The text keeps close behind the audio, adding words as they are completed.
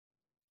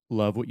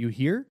Love what you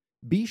hear?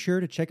 Be sure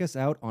to check us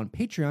out on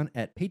Patreon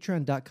at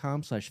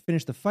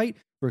patreon.com/finishthefight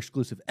for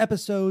exclusive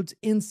episodes,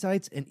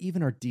 insights, and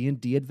even our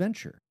D&D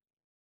adventure.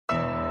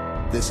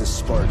 This is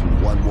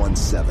Spartan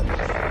 117.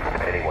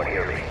 Anyone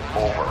hear me?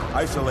 Over.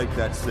 Isolate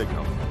that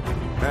signal.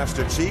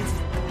 Master Chief,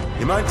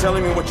 you mind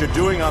telling me what you're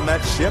doing on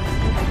that ship?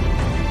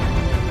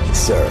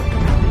 Sir,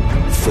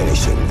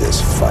 finishing this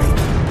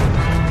fight.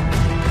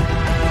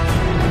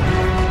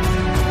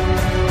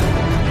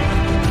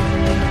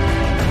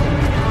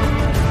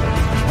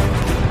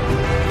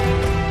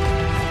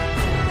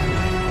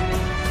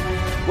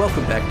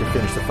 Welcome back to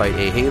Finish the Fight,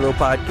 a Halo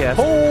podcast.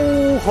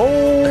 Ho,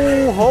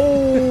 ho,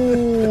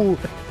 ho!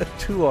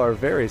 To our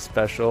very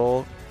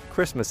special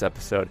Christmas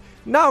episode.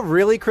 Not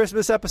really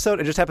Christmas episode.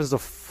 It just happens to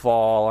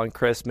fall on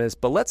Christmas.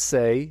 But let's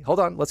say, hold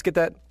on, let's get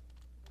that.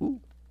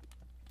 Ooh,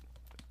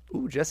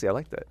 Jesse, I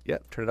like that. Yeah,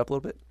 turn it up a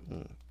little bit.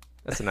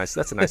 That's a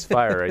nice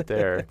fire right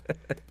there.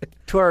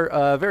 To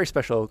our very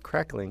special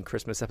crackling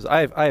Christmas episode.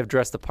 I have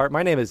dressed the part.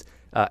 My name is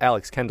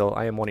Alex Kendall.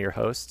 I am one of your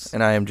hosts.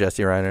 And I am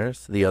Jesse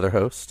Reiners, the other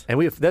host.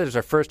 And that is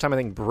our first time, I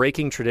think,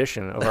 breaking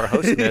tradition of our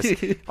hosting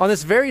this on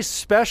this very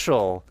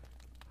special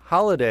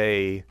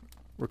holiday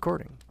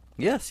recording.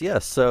 Yes.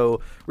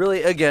 So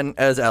really, again,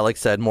 as Alex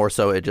said, more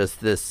so it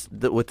just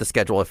with the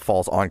schedule, it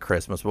falls on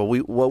Christmas. But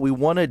what we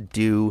want to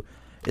do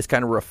is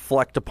kind of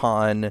reflect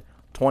upon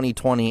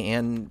 2020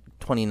 and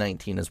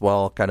 2019 as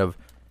well, kind of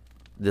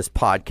this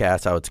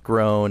podcast, how it's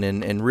grown,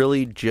 and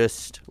really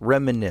just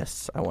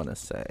reminisce, I want to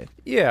say.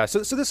 Yeah, so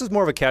this is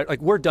more of a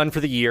we're done for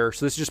the year,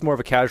 so this is just more of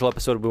a casual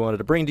episode we wanted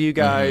to bring to you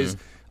guys.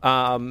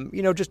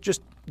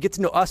 Just get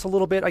to know us a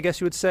little bit, I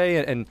guess you would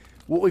say, and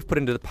what we've put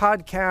into the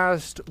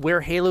podcast,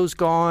 where Halo's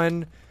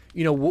gone,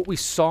 what we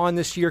saw in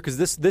this year,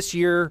 because this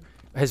year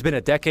has been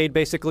a decade,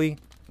 basically.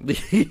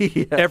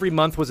 Yeah. Every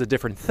month was a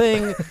different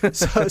thing,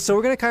 so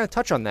we're going to kind of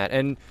touch on that,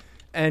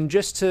 and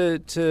just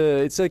to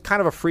it's a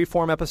kind of a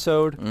free-form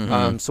episode,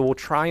 so we'll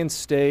try and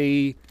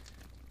stay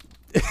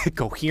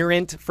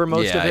coherent for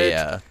most of it.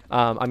 Yeah.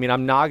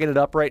 I'm nogging it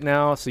up right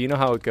now, so you know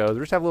how it goes. We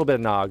just have a little bit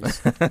of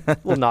nogs, a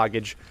little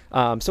noggage.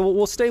 So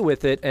we'll stay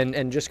with it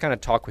and just kind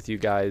of talk with you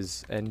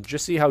guys and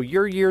just see how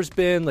your year's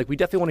been. Like, we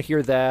definitely want to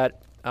hear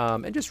that,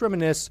 and just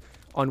reminisce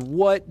on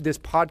what this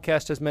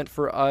podcast has meant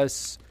for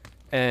us,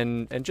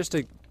 and just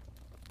to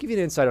give you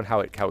an insight on how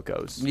it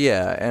goes.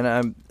 Yeah,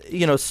 and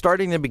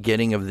starting the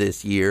beginning of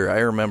this year, I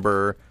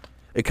remember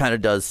it kind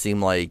of does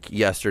seem like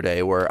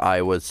yesterday where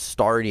I was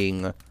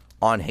starting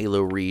on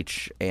Halo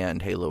Reach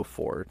and Halo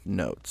 4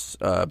 notes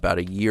about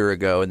a year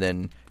ago, and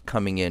then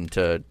coming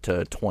into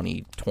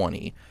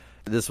 2020.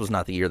 This was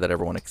not the year that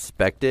everyone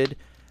expected,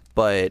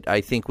 but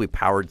I think we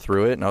powered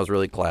through it, and I was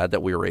really glad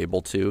that we were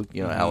able to.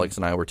 Alex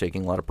and I were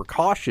taking a lot of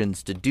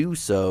precautions to do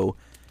so.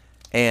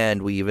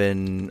 And we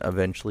even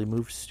eventually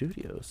moved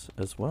studios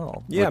as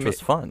well, which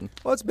was fun.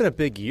 Well, it's been a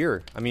big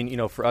year.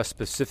 For us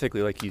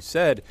specifically, like you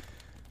said,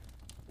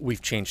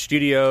 we've changed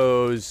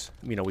studios.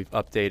 We've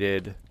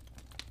updated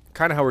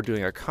kind of how we're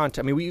doing our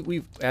content.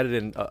 We've added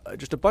in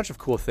just a bunch of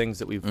cool things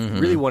that we've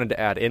really wanted to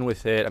add in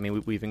with it.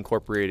 We've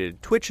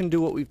incorporated Twitch into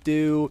what we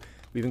do.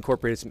 We've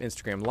incorporated some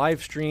Instagram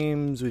live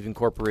streams. We've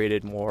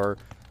incorporated more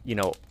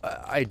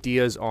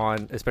ideas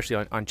especially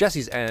on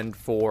Jesse's end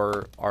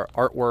for our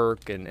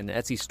artwork and the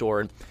Etsy store,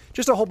 and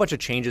just a whole bunch of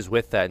changes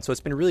with that. And so it's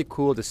been really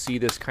cool to see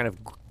this kind of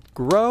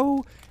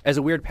grow as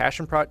a weird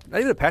passion project. Not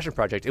even a passion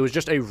project. It was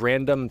just a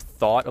random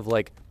thought of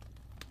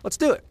let's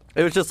do it.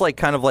 It was just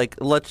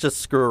let's just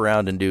screw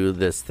around and do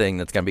this thing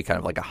that's going to be kind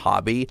of like a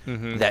hobby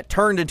that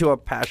turned into a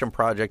passion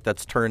project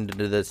that's turned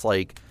into this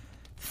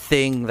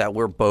thing that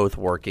we're both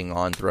working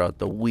on throughout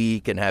the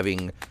week and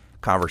having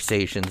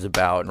conversations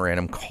about and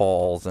random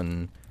calls,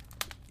 and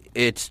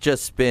it's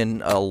just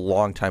been a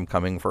long time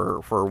coming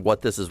for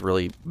what this is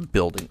really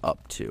building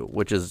up to,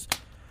 which is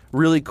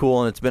really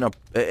cool. And it's been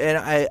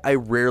I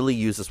rarely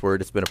use this word,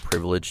 it's been a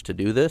privilege to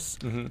do this,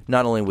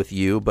 not only with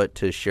you, but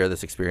to share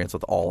this experience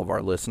with all of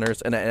our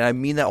listeners. And I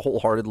mean that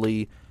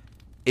wholeheartedly.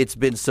 It's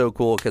been so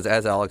cool because,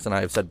 as Alex and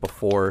I have said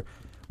before,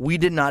 we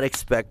did not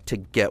expect to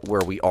get where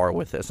we are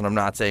with this. And I'm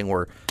not saying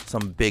we're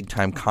some big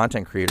time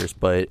content creators,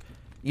 but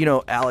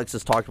Alex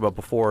has talked about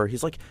before.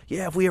 He's like,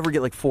 yeah, if we ever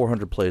get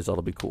 400 plays,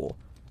 that'll be cool.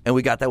 And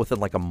we got that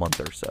within a month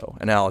or so.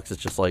 And Alex is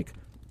just like,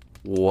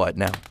 what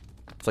now?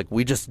 It's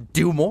we just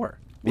do more.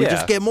 We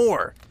just get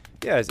more.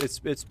 Yeah,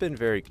 it's been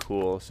very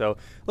cool. So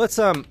let's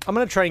I'm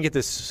gonna try and get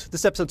this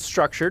episode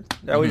structured.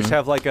 We just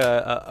have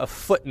a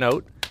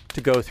footnote to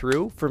go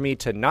through for me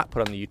to not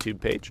put on the YouTube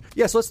page.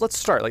 Yeah, so let's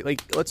start.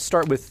 Let's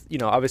start with,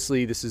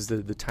 obviously this is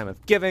the time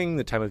of giving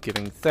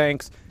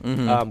thanks.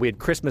 We had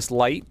Christmas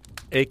light,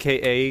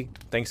 aka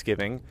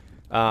Thanksgiving.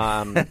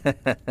 And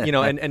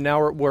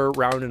now we're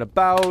rounding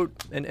about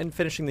and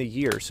finishing the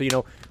year.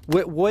 So,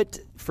 what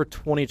for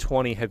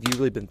 2020 have you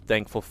really been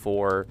thankful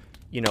for,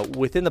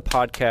 within the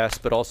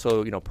podcast, but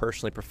also,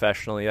 personally,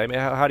 professionally?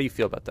 How do you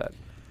feel about that?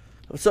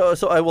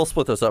 So I will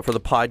split those up. For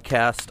the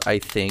podcast, I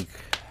think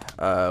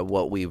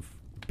what we've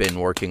been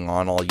working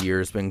on all year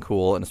has been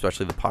cool, and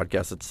especially the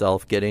podcast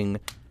itself, getting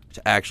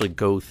to actually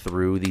go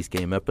through these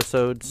game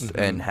episodes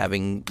and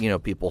having,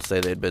 people say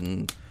they'd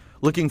been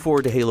looking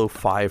forward to Halo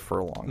 5 for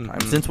a long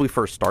time since we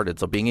first started.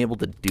 So being able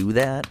to do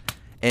that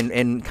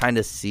and kind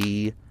of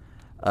see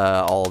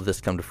all of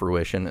this come to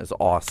fruition is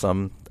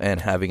awesome.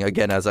 And having,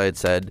 again, as I had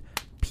said,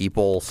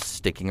 people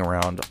sticking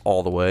around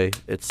all the way,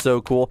 it's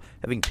so cool.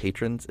 Having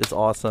patrons is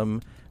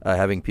awesome.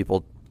 Having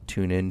people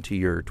tune into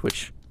your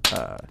Twitch,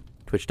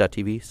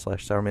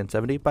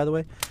 twitch.tv/Sourman70, by the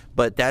way.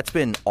 But that's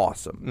been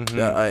awesome.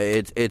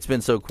 It's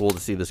been so cool to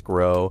see this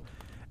grow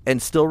and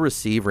still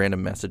receive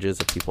random messages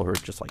of people who are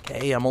just like,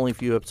 hey, I'm only a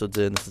few episodes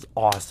in. This is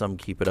awesome.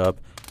 Keep it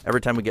up. Every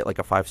time we get like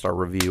a 5-star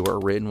review or a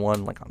written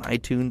one, like on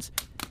iTunes,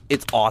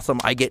 it's awesome.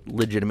 I get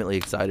legitimately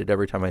excited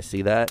every time I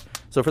see that.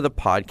 So for the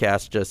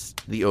podcast,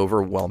 just the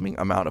overwhelming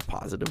amount of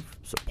positive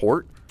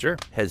support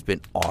has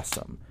been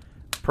awesome.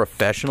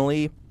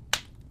 Professionally,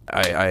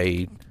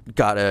 I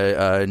got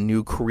a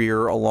new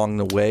career along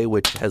the way,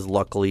 which has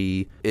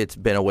luckily, it's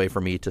been a way for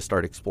me to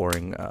start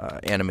exploring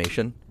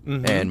animation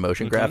and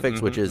motion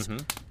graphics, which is,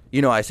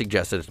 I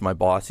suggested it to my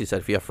boss. He said,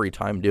 if you have free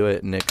time, do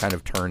it. And it kind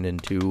of turned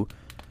into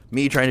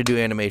me trying to do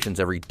animations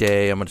every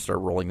day. I'm going to start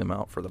rolling them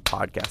out for the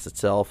podcast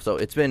itself. So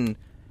that's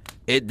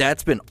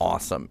been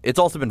awesome. It's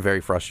also been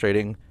very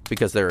frustrating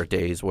because there are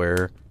days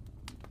where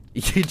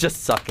you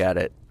just suck at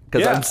it.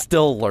 Because I'm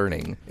still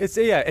learning. It's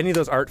any of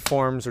those art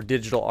forms or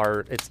digital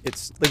art. It's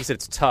like you said,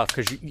 it's tough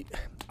because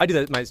I do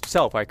that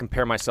myself. I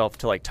compare myself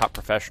to like top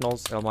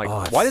professionals, and I'm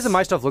like, why doesn't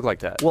my stuff look like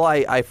that? Well,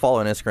 I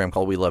follow an Instagram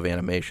called We Love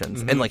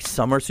Animations, and like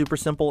some are super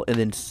simple, and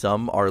then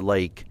some are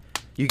like,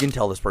 you can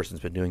tell this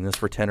person's been doing this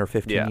for 10 or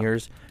 15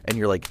 years, and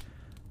you're like,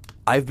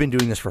 I've been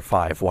doing this for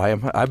 5.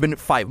 I've been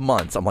 5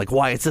 months. I'm like,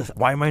 why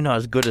am I not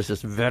as good as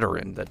this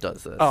veteran that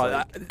does this?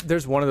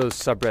 There's one of those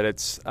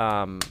subreddits.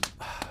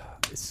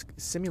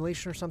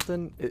 Simulation or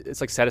something.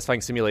 It's like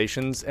satisfying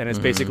simulations, and it's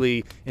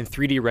basically in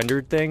 3D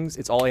rendered things.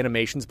 It's all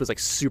animations, but it's like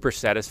super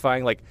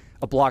satisfying. Like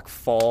a block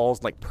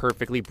falls, like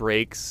perfectly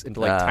breaks into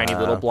like tiny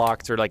little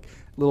blocks, or like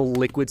little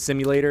liquid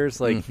simulators.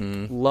 Like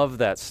love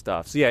that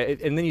stuff. So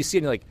and then you see it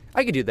and you're like,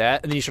 I could do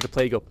that, and then you start to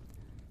play, you go,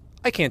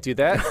 I can't do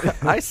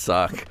that. I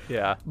suck.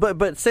 Yeah.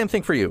 But same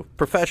thing for you,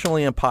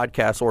 professionally in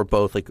podcasts or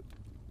both. Like,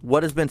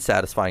 what has been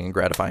satisfying and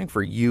gratifying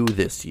for you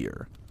this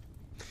year?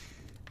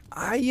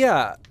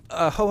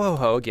 Ho ho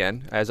ho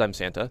again, as I'm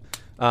Santa.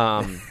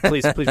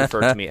 Please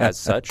refer to me as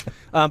such.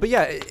 But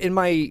yeah, in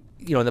my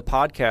in the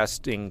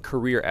podcasting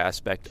career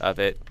aspect of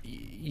it,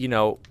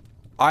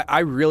 I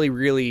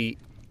really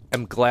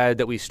am glad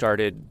that we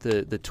started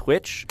the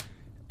Twitch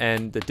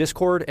and the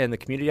Discord and the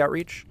community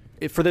outreach.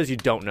 For those who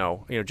don't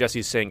know,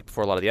 Jesse's saying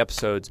before a lot of the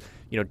episodes,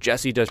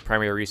 Jesse does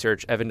primary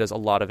research. Evan does a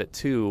lot of it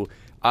too.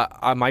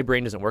 My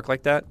brain doesn't work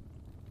like that.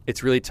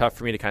 It's really tough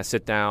for me to kind of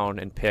sit down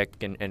and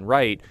pick and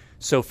write.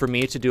 So for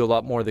me to do a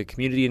lot more of the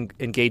community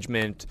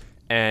engagement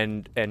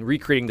and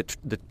recreating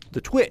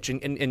the Twitch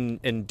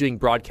and doing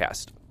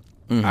broadcast,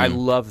 I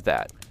love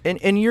that.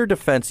 In your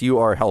defense, you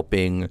are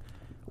helping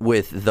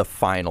with the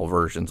final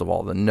versions of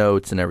all the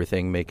notes and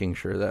everything, making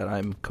sure that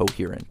I'm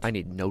coherent. I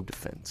need no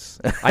defense.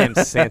 I am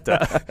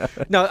Santa.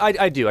 No,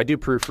 I do. I do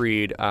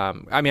proofread.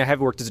 I have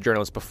worked as a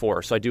journalist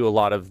before, so I do a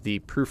lot of the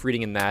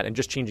proofreading in that and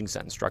just changing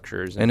sentence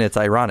structures. And it's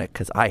ironic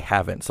because I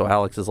haven't. So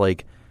Alex is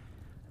like,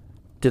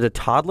 did a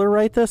toddler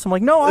write this? I'm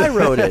like, no, I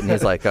wrote it. And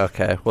he's like,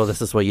 okay, well,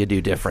 this is what you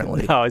do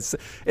differently. No,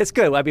 it's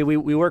good. I mean,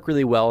 we work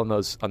really well on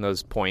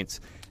those points.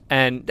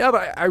 And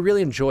but I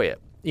really enjoy it.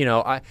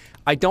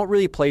 I don't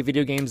really play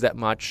video games that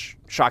much,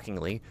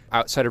 shockingly.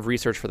 Outside of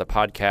research for the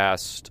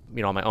podcast,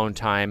 on my own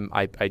time,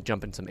 I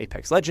jump in some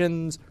Apex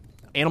Legends,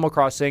 Animal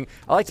Crossing.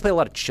 I like to play a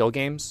lot of chill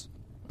games.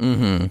 I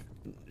mean,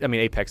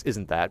 Apex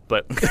isn't that,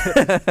 but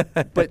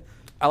but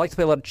I like to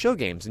play a lot of chill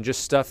games and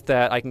just stuff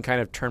that I can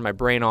kind of turn my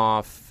brain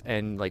off,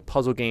 and like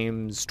puzzle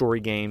games, story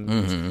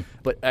games.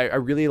 But I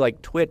really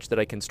like Twitch, that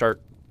I can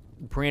start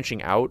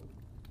branching out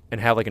and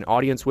have like an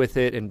audience with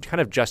it and kind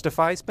of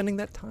justify spending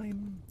that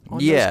time on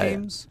those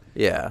games.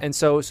 Yeah. And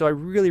so I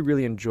really,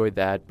 really enjoyed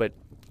that. But,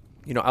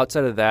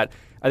 outside of that,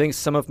 I think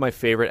some of my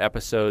favorite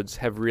episodes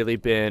have really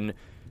been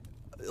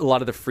a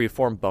lot of the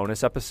freeform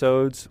bonus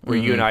episodes where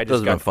you and I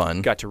just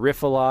got to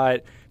riff a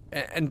lot.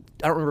 And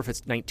I don't remember if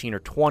it's 19 or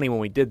 20 when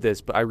we did this,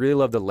 but I really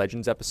love the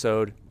Legends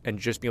episode and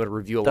just being able to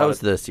review a lot. That was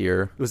this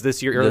year. It was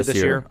this year, earlier this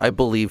year? I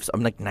believe.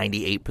 I'm like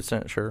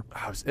 98% sure.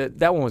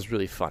 That one was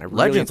really fun.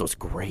 Legends was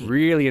great.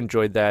 Really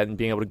enjoyed that, and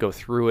being able to go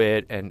through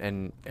it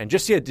and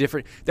just see a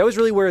different. That was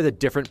really where the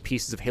different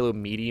pieces of Halo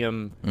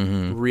Medium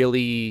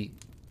really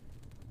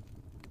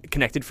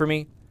connected for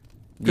me.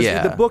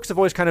 Because the books have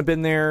always kind of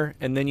been there,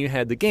 and then you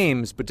had the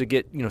games, but to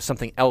get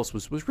something else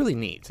was really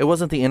neat. It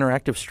wasn't the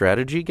interactive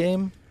strategy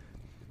game?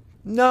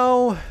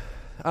 No,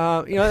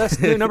 that's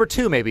number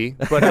 2 maybe,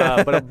 but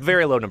a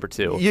very low number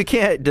 2. You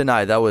can't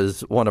deny that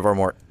was one of our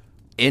more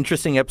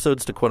interesting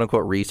episodes to quote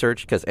unquote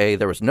research, because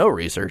there was no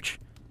research,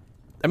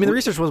 I mean, the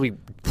research was we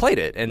played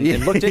it and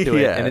looked into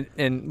it,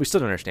 and we still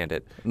don't understand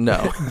it.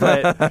 No.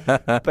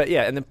 but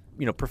yeah, and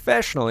then,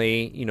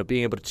 professionally,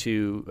 being able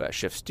to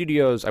shift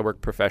studios. I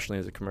work professionally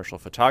as a commercial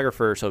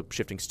photographer, so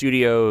shifting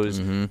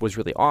studios was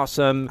really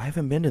awesome. I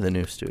haven't been to the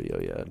new studio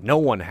yet. No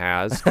one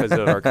has because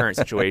of our current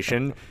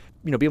situation.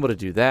 Being able to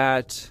do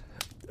that.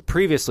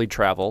 Previously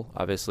travel,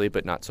 obviously,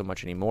 but not so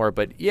much anymore.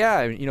 But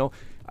yeah,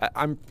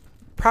 I'm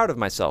proud of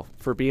myself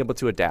for being able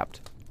to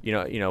adapt.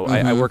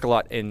 I work a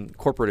lot in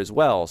corporate as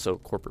well, so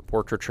corporate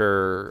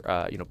portraiture,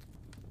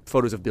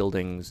 photos of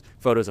buildings,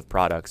 photos of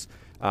products.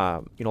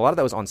 A lot of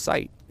that was on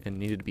site and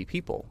needed to be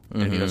people.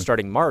 And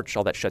starting March,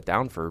 all that shut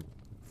down for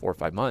 4 or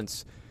 5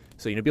 months.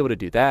 So be able to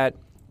do that,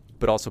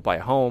 but also buy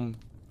a home,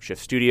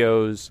 shift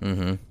studios,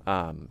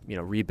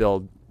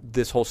 rebuild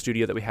this whole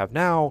studio that we have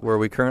now, where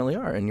we currently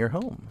are in your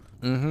home.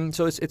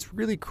 So it's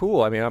really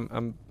cool. I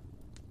mean,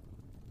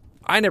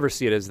 I never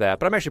see it as that,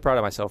 but I'm actually proud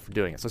of myself for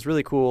doing it. So it's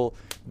really cool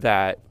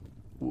that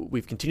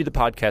we've continued the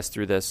podcast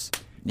through this.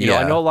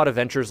 I know a lot of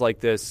ventures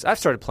like this. I've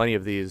started plenty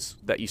of these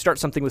that you start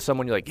something with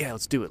someone, you're like, yeah,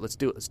 let's do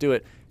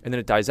it. And then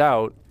it dies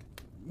out.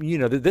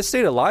 This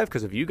stayed alive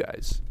because of you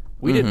guys.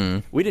 We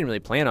didn't really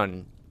plan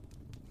on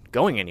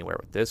going anywhere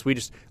with this. We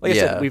just, like I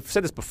said, we've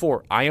said this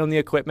before. I own the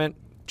equipment.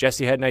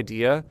 Jesse had an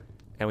idea,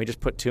 and we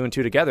just put 2 and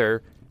 2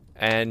 together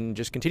and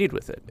just continued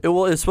with it.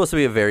 It's supposed to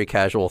be a very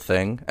casual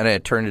thing, and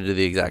it turned into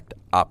the exact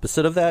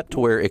opposite of that, to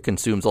where it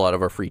consumes a lot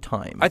of our free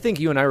time. I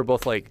think you and I were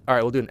both like, all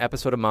right, we'll do an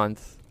episode a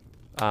month.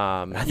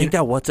 I think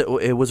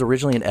it was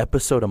originally an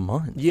episode a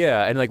month.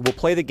 Yeah, and we'll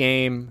play the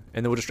game,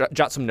 and then we'll just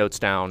jot some notes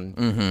down,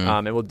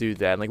 and we'll do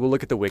that. And we'll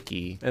look at the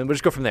wiki, and we'll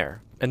just go from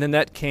there. And then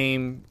that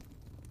came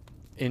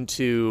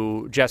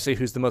into Jesse,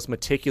 who's the most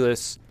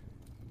meticulous,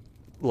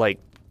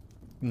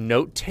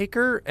 note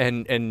taker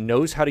and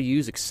knows how to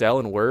use Excel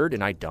and Word,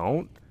 and I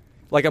don't.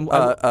 I'm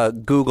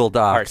Google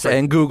Docs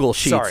and Google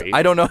Sheets. Sorry.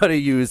 I don't know how to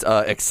use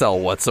Excel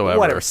whatsoever.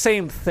 Whatever,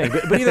 same thing.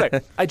 But either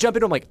way, I jump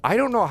into, I'm like, I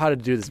don't know how to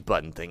do this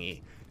button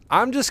thingy.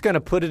 I'm just going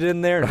to put it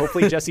in there, and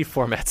hopefully Jesse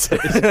formats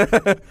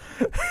it.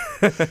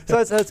 So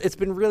it's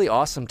been really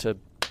awesome to,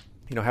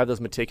 have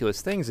those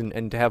meticulous things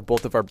and to have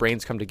both of our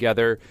brains come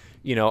together.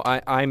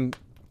 I'm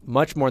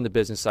much more on the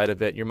business side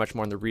of it. You're much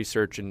more on the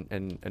research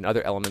and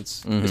other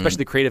elements, especially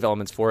the creative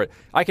elements for it.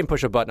 I can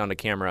push a button on a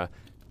camera.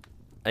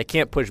 I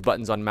can't push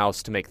buttons on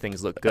mouse to make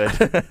things look good.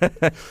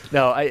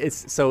 No,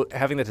 it's so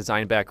having the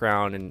design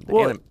background and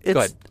go ahead.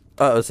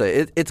 I would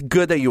say it's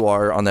good that you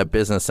are on that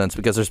business sense,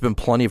 because there's been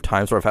plenty of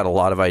times where I've had a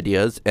lot of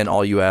ideas, and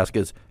all you ask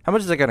is, how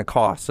much is it going to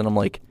cost? And I'm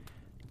like,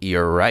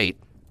 you're right.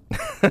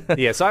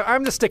 Yeah, so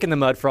I'm the stick in the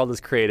mud for all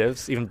those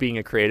creatives, even being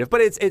a creative.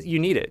 But you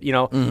need it,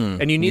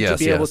 and you need to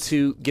be able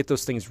to get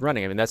those things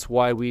running. I mean, that's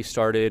why we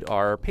started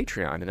our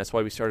Patreon, and that's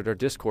why we started our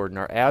Discord and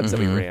our ads that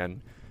we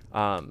ran.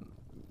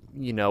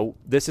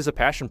 This is a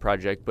passion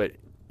project, but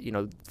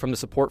from the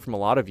support from a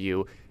lot of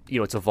you,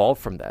 it's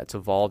evolved from that. It's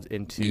evolved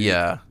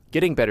into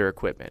getting better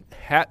equipment,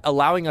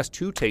 allowing us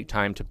to take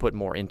time to put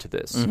more into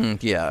this.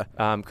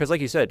 Because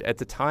like you said, at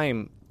the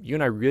time, you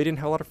and I really didn't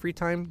have a lot of free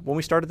time when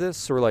we started this.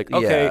 So we're like,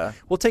 okay,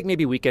 we'll take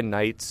maybe weekend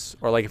nights,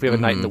 or if we have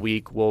a night in the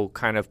week, we'll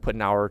kind of put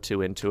an hour or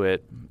 2 into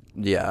it.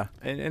 Yeah,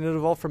 and it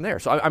evolved from there.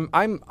 So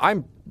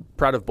I'm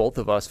proud of both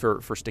of us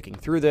for sticking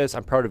through this.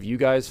 I'm proud of you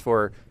guys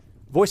for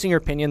voicing your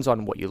opinions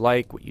on what you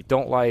like, what you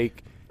don't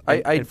like.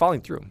 And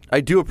following through.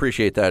 I do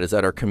appreciate that, is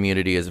that our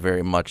community is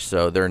very much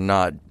so.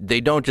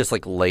 They don't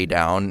just lay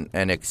down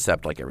and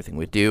accept everything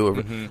we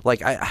do.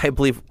 I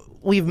believe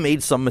we've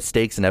made some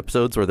mistakes in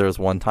episodes where there was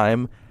one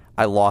time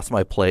I lost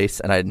my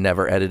place and I had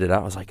never edited it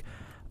out. I was like,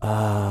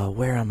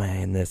 where am I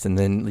in this? And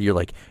then you're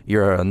like,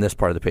 you're on this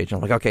part of the page. And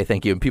I'm like, okay,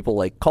 thank you. And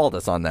people called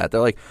us on that.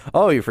 They're like,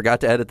 oh, you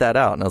forgot to edit that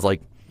out. And I was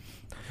like,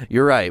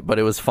 you're right, but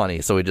it was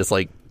funny. So we just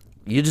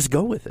you just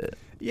go with it.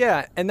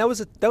 Yeah, and that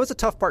was a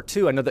tough part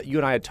too. I know that you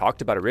and I had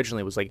talked about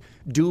originally, was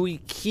do we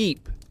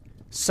keep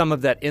some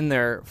of that in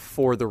there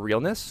for the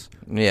realness?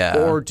 Yeah.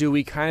 Or do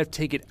we kind of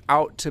take it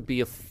out to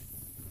be a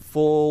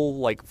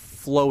full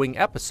flowing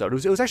episode?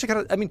 It was actually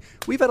kind of,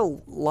 we've had a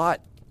lot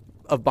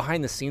of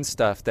behind the scenes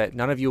stuff that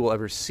none of you will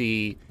ever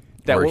see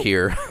or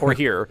hear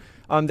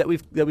that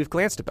we've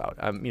glanced about.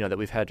 That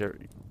we've had to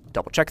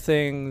double check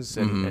things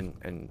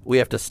and we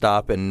have to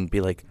stop and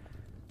be like,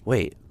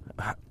 wait,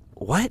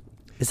 what?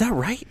 Is that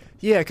right?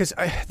 Yeah, because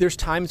there's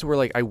times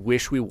where I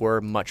wish we were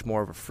much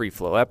more of a free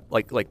flow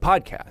like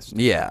podcast.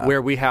 Yeah,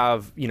 where we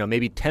have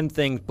maybe 10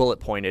 things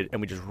bullet pointed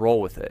and we just roll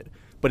with it.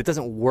 But it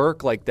doesn't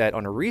work like that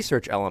on a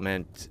research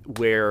element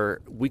where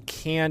we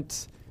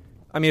can't.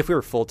 If we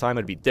were full time,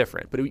 it'd be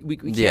different. But we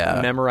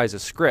can't memorize a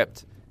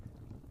script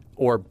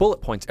or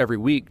bullet points every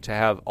week to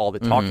have all the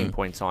talking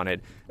points on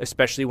it.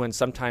 Especially when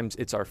sometimes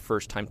it's our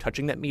first time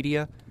touching that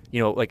media.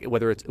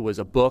 Whether it was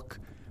a book.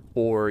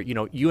 Or,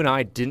 you and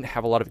I didn't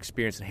have a lot of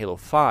experience in Halo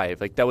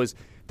 5. That was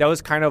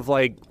kind of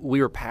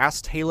we were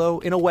past Halo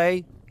in a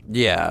way.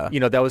 Yeah.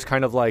 That was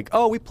kind of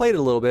we played it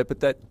a little bit, but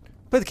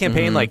the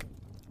campaign,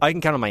 I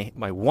can count on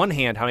my one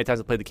hand how many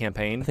times I played the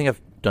campaign. I think I've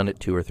done it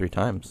 2 or 3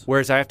 times.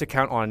 Whereas I have to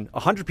count on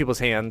 100 people's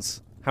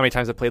hands how many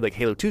times I played like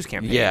Halo 2's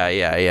campaign.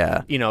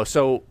 Yeah. You know,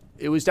 so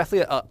it was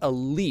definitely a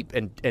leap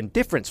and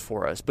difference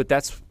for us. But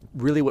that's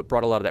really what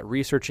brought a lot of that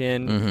research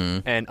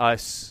in and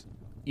us,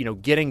 you know,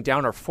 getting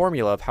down our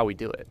formula of how we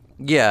do it.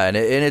 Yeah, and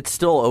it's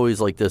still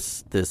always like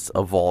this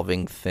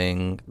evolving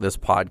thing. This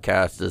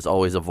podcast is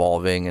always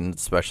evolving, and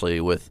especially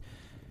with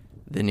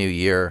the new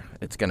year,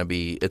 it's gonna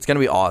be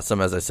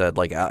awesome. As I said,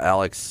 like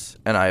Alex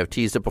and I have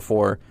teased it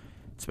before.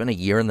 It's been a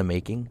year in the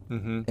making,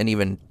 and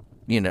even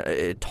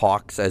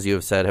talks, as you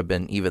have said, have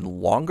been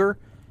even longer.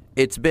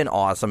 It's been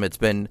awesome. It's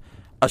been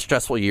a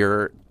stressful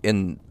year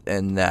in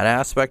that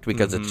aspect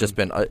because it's just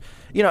been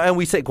and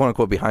we say quote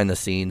unquote behind the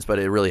scenes, but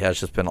it really has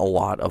just been a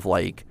lot of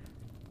like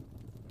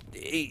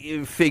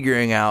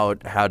figuring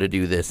out how to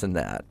do this and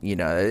that. You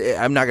know,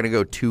 I'm not going to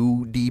go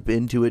too deep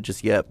into it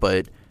just yet,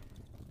 but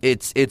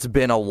it's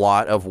been a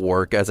lot of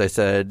work, as I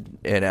said,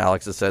 and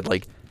Alex has said.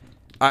 Like,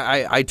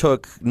 I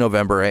took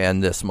November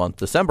and this month,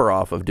 December,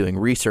 off of doing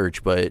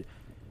research, but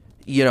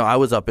I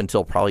was up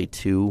until probably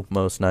 2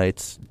 most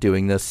nights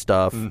doing this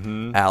stuff.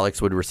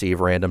 Alex would receive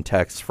random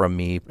texts from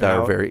me that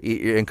are very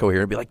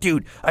incoherent, and be like,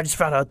 "Dude, I just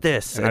found out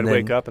this," and I'd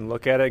wake up and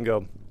look at it and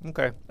go,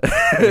 okay.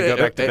 And go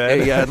back to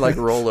bed. Yeah, I'd like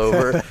roll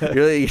over.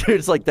 You're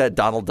just like that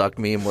Donald Duck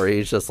meme where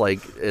he's just like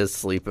is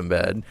asleep in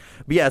bed.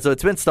 But yeah, so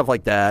it's been stuff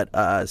like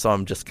that. So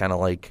I'm just kind of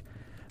like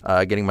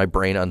getting my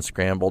brain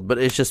unscrambled. But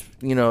it's just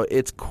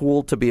it's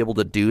cool to be able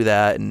to do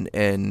that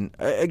and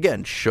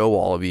again show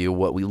all of you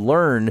what we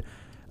learn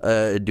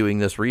doing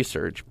this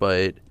research.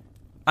 But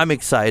I'm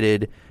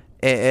excited.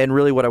 And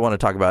really what I want to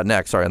talk about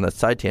next, sorry, on that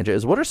side tangent,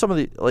 is what are some of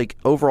the, like,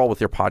 overall with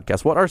your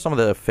podcast, what are some of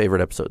the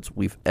favorite episodes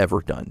we've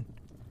ever done?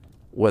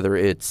 Whether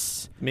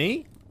it's...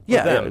 Me?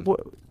 Yeah.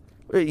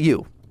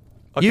 You.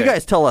 Okay. You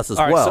guys tell us as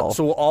well.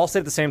 So we'll all say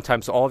it at the same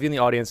time. So all of you in the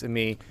audience and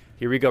me,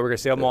 here we go. We're going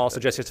to say them all. So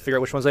Jesse has to figure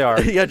out which ones they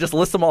are. Yeah, just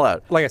list them all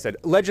out. Like I said,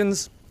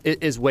 Legends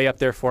is way up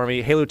there for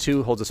me. Halo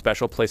 2 holds a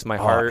special place in my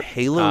heart.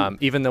 Halo...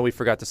 even though we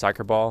forgot the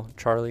soccer ball,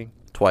 Charlie.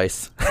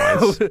 Twice.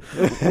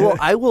 Well,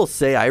 I will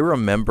say I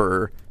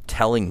remember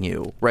telling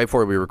you right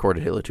before we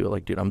recorded Halo 2,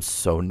 like, dude, I'm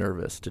so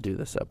nervous to do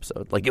this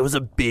episode. Like, it was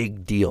a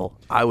big deal.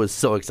 I was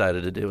so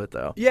excited to do it,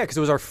 though. Yeah, because it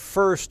was our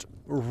first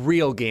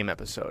real game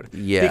episode.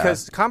 Yeah.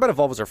 Because Combat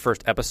Evolved was our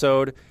first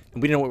episode,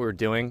 and we didn't know what we were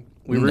doing.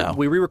 We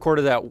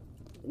re-recorded that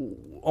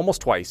almost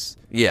twice.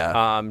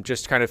 Yeah.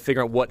 Just kind of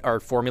figuring out what our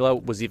formula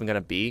was even going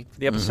to be for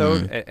the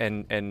episode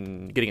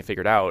and getting it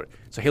figured out.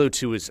 So Halo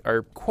 2 is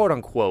our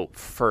quote-unquote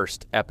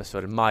first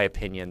episode, in my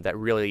opinion, that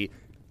really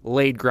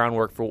laid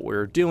groundwork for what we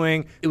were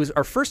doing. It was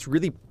our first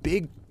really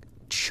big,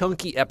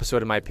 chunky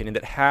episode, in my opinion,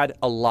 that had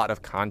a lot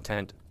of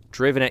content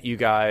driven at you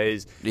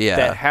guys,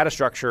 that had a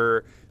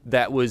structure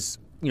that was,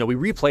 we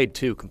replayed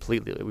 2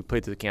 completely. We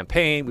played through the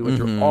campaign. We went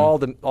through all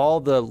the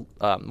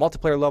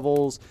multiplayer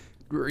levels,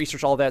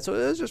 research all that. So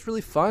it was just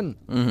really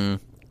fun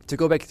to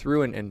go back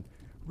through and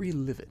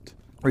relive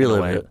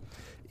it.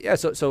 Yeah,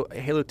 so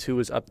Halo 2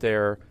 is up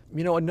there.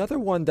 Another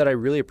one that I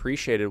really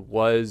appreciated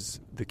was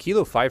the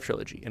Kilo 5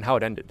 trilogy and how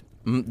it ended.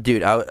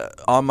 Dude,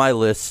 on my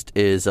list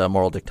is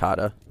Moral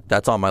Dictata.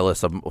 That's on my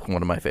list of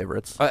one of my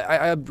favorites.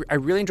 I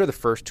really enjoyed the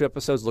first 2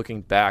 episodes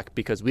looking back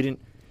because we didn't,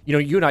 you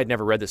and I had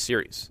never read the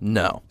series.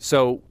 No.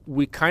 So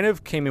we kind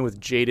of came in with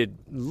jaded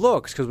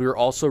looks because we were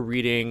also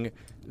reading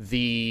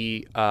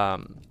the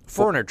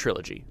Forerunner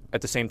trilogy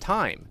at the same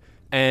time.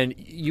 And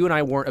you and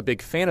I weren't a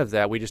big fan of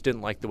that. We just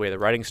didn't like the way the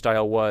writing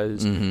style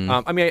was.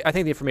 I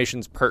think the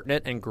information's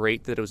pertinent and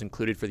great that it was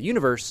included for the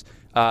universe.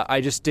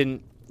 I just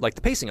didn't like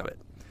the pacing of it.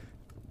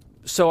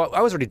 So I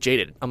was already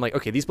jaded. I'm like,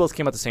 okay, these both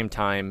came out at the same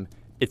time.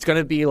 It's going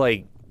to be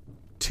like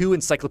 2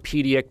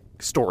 encyclopedic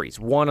stories.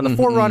 One on the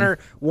Forerunner,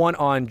 one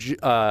on Jul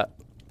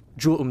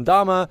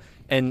 'Mdama,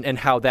 and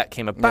how that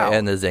came about.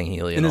 And the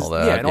Zangheli and all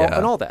that. Yeah,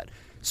 and all that.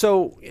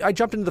 So I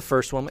jumped into the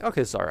first one. I'm like,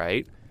 okay, it's all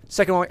right.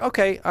 Second one, I'm like,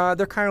 okay,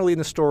 they're kind of leading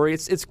the story.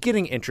 It's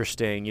getting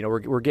interesting.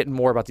 We're getting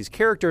more about these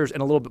characters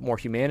and a little bit more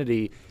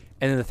humanity.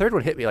 And then the third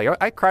one hit me. Like,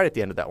 I cried at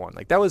the end of that one.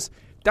 Like, that was.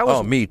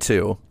 Oh, me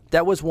too.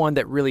 That was one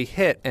that really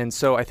hit. And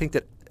so I think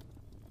that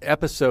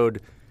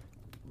episode,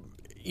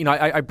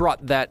 I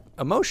brought that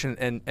emotion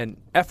and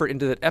effort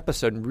into that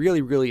episode and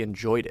really, really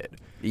enjoyed it.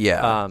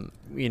 Yeah.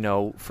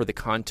 For the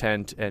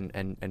content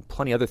and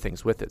plenty other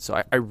things with it.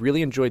 So I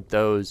really enjoyed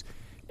those.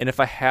 And if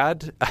I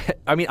had,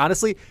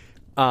 honestly,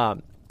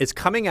 it's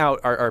coming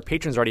out. Our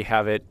patrons already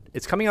have it.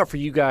 It's coming out for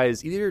you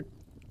guys either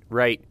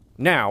right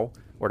now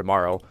or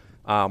tomorrow.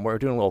 We're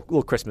doing a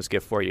little Christmas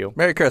gift for you.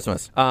 Merry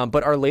Christmas.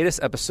 But our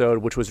latest episode,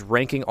 which was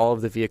ranking all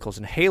of the vehicles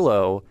in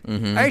Halo, I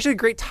actually had a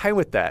great time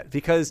with that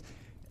because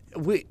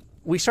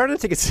we started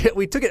to take it.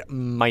 We took it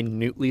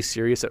minutely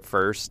serious at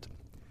first,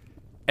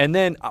 and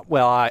then,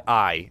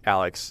 I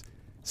Alex,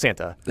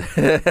 Santa,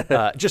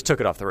 just took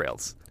it off the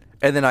rails.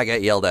 And then I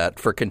got yelled at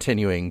for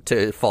continuing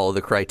to follow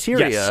the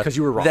criteria 'cause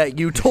you were wrong. that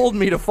you told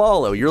me to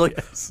follow. You're like,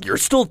 You're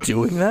still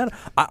doing that?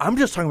 I'm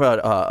just talking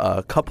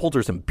about cup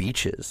holders and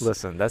beaches.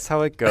 Listen, that's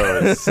how it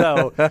goes.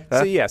 So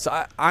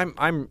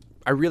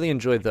I really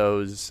enjoyed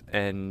those,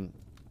 and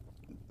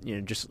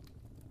just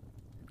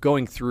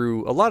going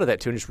through a lot of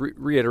that too, and just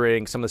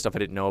reiterating some of the stuff I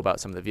didn't know about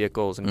some of the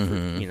vehicles, and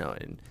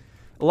and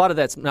a lot of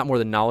that's not more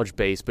the knowledge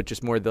base, but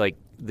just more the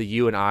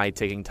you and I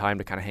taking time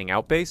to kind of hang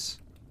out base.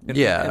 In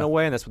a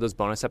way, and that's what those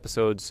bonus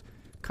episodes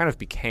kind of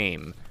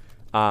became.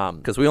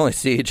 Because we only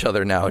see each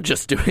other now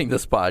just doing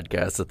this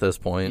podcast at this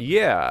point.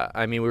 Yeah,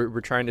 I mean,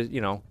 we're trying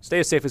to stay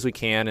as safe as we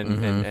can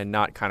and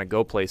not kind of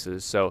go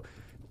places. So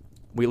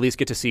we at least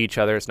get to see each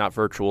other. It's not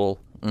virtual,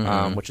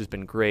 which has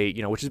been great.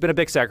 Which has been a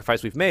big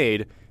sacrifice we've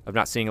made of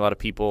not seeing a lot of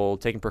people,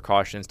 taking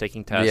precautions,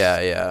 taking tests,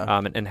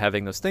 and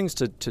having those things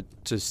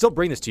to still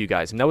bring this to you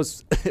guys. And that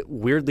was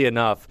weirdly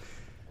enough.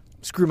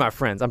 Screw my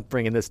friends. I'm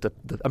bringing this to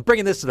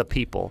the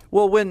people.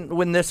 Well,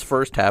 when this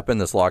first happened,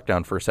 this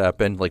lockdown first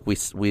happened, like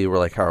we were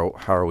like, how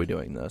are we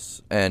doing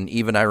this? And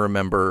even I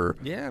remember.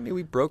 Yeah, I mean,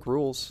 we broke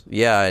rules.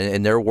 Yeah,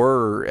 and there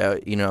were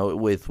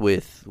with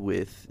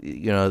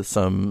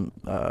some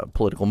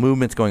political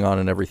movements going on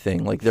and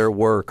everything. Like there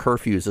were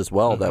curfews as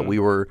well that we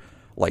were.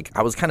 Like,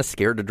 I was kind of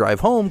scared to drive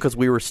home because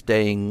we were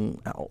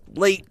staying out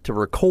late to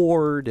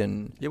record.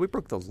 And yeah, we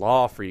broke the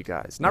law for you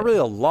guys. Not really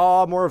a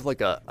law, more of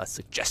like a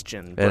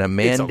suggestion. And a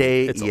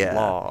mandate. It's a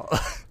law.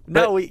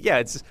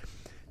 It's...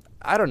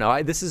 I don't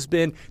know. This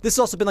has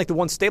also been like the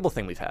one stable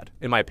thing we've had,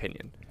 in my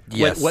opinion.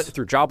 Yes.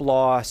 Through job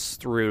loss,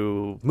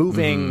 through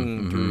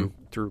moving,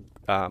 through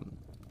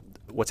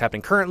what's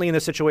happening currently in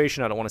this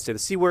situation. I don't want to say the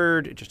C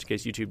word, just in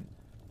case YouTube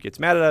gets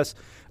mad at us.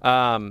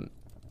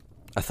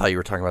 I thought you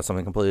were talking about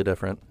something completely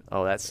different.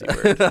 Oh, that's C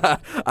word.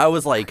 I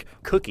was like...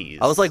 Cookies.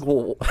 I was like,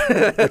 well...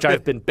 which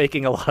I've been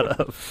baking a lot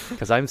of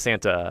because I'm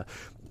Santa.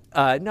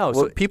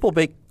 People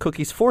bake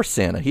cookies for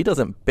Santa. He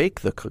doesn't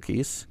bake the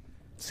cookies.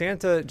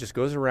 Santa just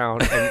goes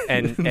around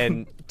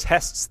and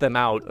tests them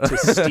out to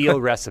steal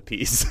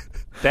recipes.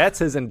 That's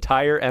his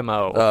entire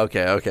MO.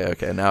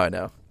 Okay. Now I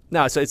know.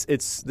 No, so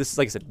it's this,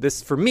 like I said,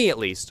 this, for me at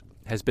least,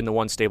 has been the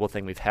one stable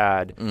thing we've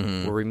had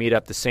where we meet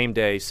up the same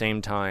day,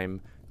 same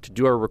time, to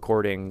do our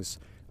recordings.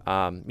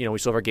 We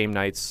still have our game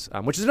nights,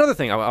 which is another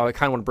thing I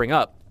kind of want to bring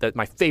up, that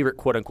my favorite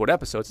quote-unquote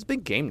episodes has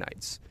been game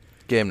nights.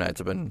 Game nights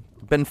have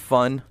been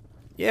fun.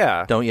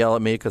 Yeah. Don't yell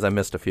at me because I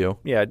missed a few.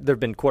 Yeah, they've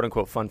been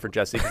quote-unquote fun for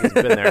Jesse because he's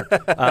been there.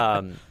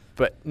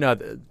 But no,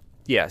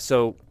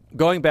 so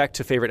going back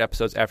to favorite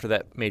episodes after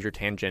that major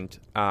tangent,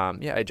 I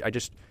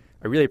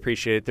really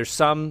appreciate it. There's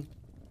some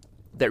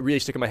that really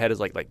stick in my head as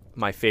like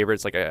my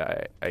favorites, like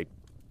I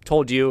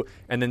told you,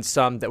 and then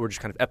some that were just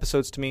kind of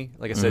episodes to me.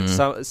 Like I said,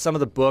 some of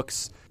the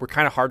books were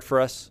kind of hard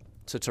for us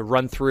to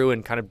run through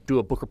and kind of do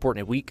a book report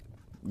in a week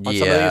on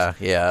some of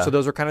these. Yeah. So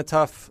those were kind of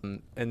tough.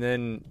 And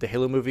then the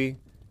Halo movie.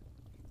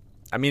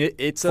 I mean,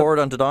 it's Forward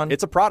Unto Dawn.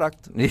 It's a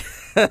product.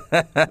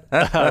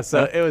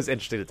 So it was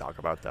interesting to talk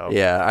about, though.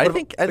 Yeah, I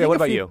think. What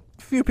about you?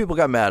 A few people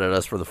got mad at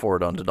us for the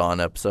Forward Unto Dawn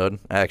episode,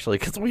 actually,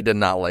 because we did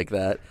not like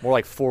that. More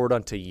like Forward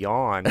Unto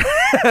Yawn.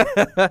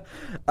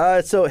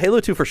 So Halo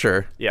 2 for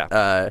sure.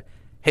 Yeah.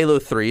 Halo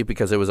 3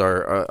 because it was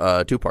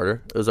our two-parter.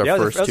 It was our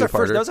first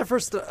two-parter. That was our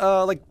first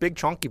big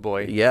chunky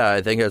boy. Yeah,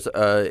 I think it's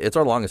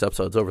our longest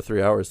episode. It's over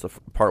 3 hours, the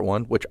part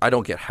one, which I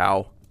don't get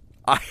how.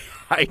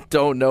 I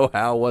don't know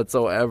how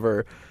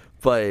whatsoever.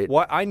 But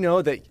I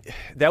know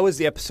that was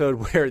the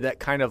episode where that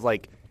kind of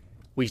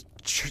we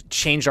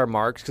changed our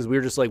marks because we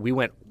were just we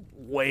went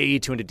way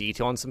too into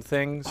detail on some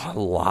things. A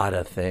lot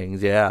of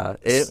things, yeah.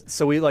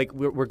 So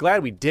we're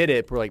glad we did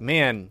it. But we're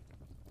man,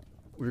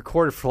 we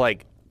recorded for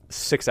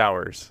 6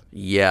 hours.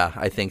 Yeah,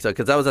 I think so,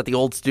 because that was at the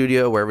old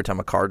studio where every time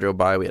a car drove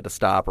by we had to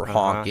stop or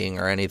honking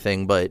or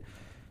anything. But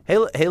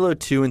Halo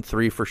 2 and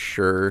 3 for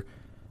sure.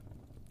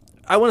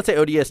 I want to say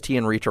ODST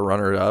and Reach are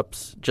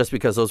runner-ups just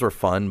because those were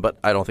fun, but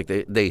I don't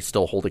think they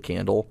still hold a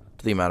candle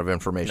to the amount of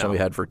information we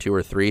had for 2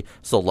 or 3.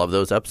 Still love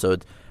those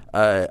episodes.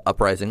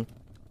 Uprising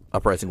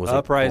was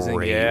a great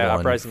one,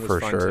 Uprising was for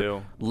fun sure.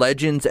 Too.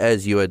 Legends,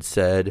 as you had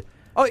said.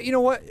 Oh, you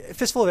know what?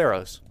 Fistful of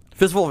Arrows.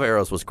 Fistful of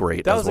Arrows was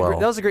great that was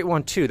a great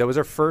one, too. That was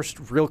our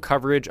first real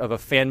coverage of a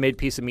fan-made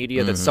piece of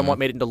media that somewhat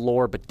made it into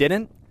lore but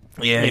didn't.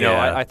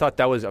 Yeah, I thought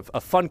that was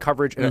a fun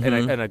coverage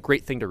and a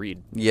great thing to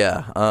read.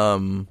 Yeah.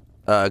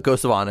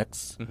 Ghost of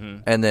Onyx,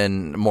 and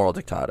then Moral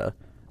Dictata.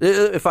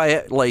 If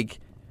I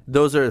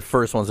those are the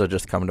first ones that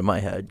just come to my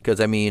head because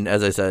I mean,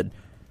 as I said,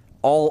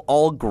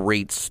 all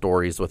great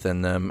stories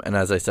within them, and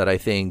as I said, I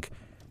think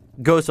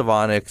Ghost of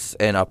Onyx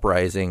and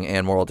Uprising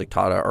and Moral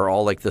Dictata are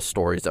all the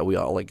stories that we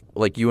all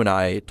like you and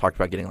I talked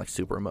about getting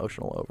super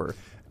emotional over.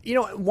 You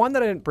know, one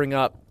that I didn't bring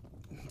up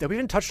that we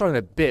even touched on in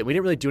a bit. We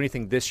didn't really do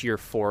anything this year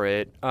for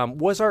it.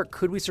 Was our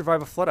Could We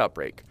Survive a Flood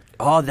Outbreak?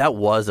 Oh, that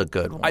was a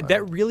good one.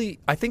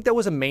 I think that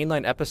was a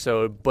mainline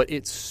episode, but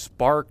it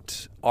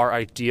sparked our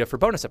idea for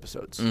bonus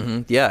episodes.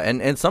 Mm-hmm. Yeah,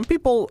 and some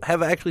people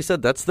have actually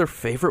said that's their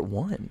favorite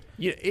one.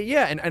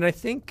 Yeah, and I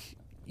think,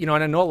 and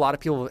I know a lot of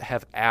people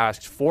have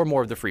asked for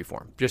more of the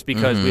freeform just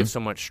because we have so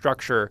much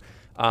structure.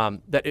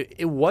 That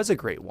it was a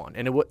great one,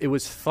 and it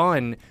was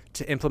fun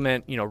to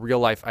implement, real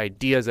life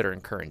ideas that are in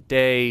current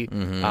day,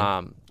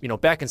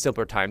 back in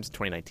simpler times,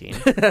 2019,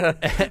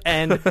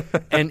 and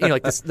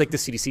like the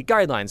CDC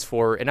guidelines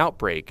for an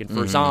outbreak and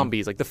for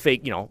zombies, like the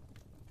fake,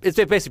 it's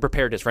basically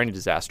preparedness for any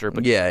disaster.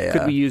 But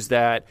could we use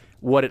that?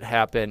 What had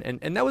happened?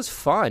 And that was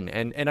fun.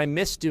 And I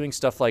miss doing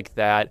stuff like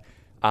that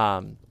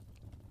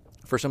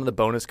for some of the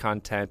bonus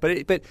content. But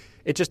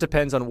it just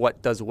depends on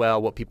what does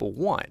well, what people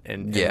want.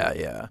 And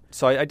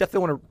so I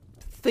definitely want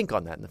to think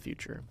on that in the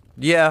future.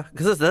 Yeah,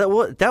 because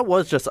that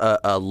was just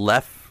a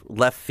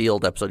left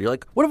field episode. You're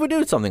like, what if we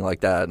do something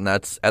like that? And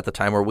that's at the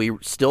time where we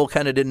still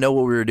kind of didn't know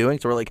what we were doing.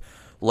 So we're like,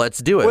 let's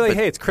do it. Well,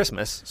 hey, it's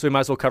Christmas, so we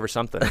might as well cover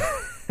something.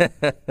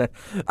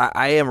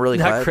 I am really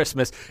glad. Not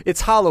Christmas.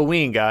 It's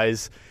Halloween,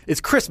 guys. It's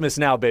Christmas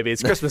now, baby.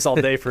 It's Christmas all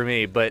day for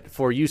me. But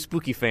for you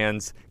spooky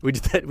fans, we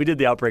did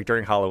the Outbreak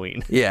during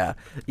Halloween. Yeah.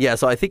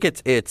 So I think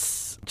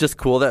it's just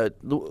cool that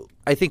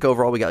I think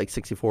overall we got like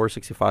 64,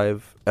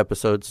 65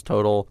 episodes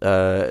total.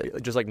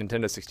 Just like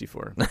Nintendo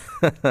 64.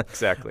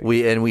 Exactly.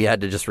 We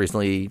had to just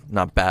recently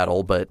not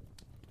battle, but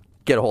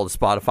get a hold of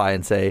Spotify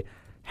and say,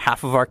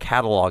 half of our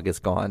catalog is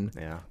gone.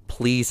 Yeah.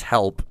 Please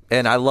help.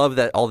 And I love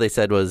that all they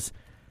said was,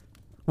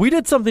 we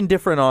did something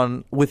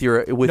different with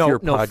your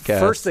podcast.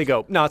 First they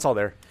go, no, it's all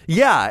there.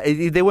 Yeah.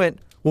 They went,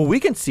 well, we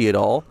can see it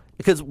all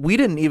because we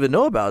didn't even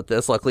know about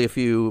this. Luckily, a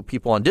few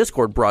people on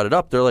Discord brought it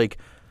up. They're like,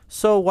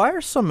 so why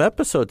are some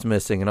episodes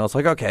missing? And I was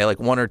like, okay, like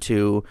one or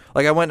two.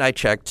 Like I went and I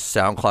checked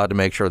SoundCloud to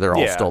make sure they're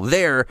all still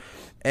there.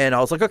 And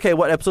I was like, okay,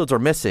 what episodes are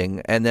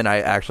missing? And then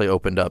I actually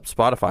opened up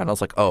Spotify and I was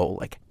like, oh,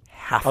 like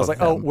half of them. I was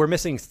like, oh, we're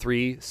missing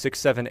 3, 6,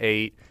 7,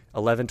 8,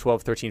 11,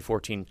 12, 13,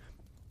 14.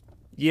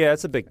 Yeah,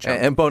 it's a big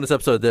chunk. And bonus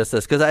episode this,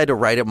 because I had to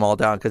write them all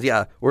down. Because,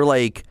 we're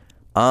like,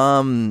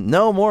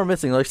 no more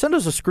missing. Like, send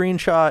us a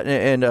screenshot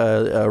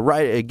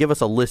and give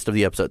us a list of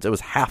the episodes. It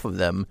was half of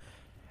them.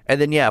 And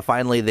then,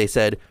 finally they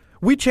said,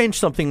 we changed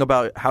something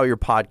about how your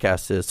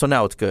podcast is, so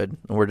now it's good.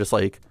 And we're just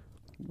like,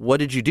 what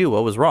did you do?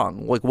 What was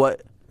wrong? Like,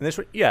 what? And this,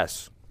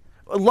 yes.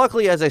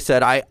 Luckily, as I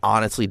said, I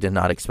honestly did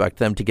not expect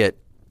them to get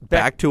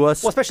back to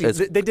us. Well, especially,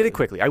 they did it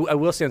quickly. I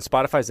will say on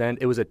Spotify's end,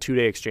 it was a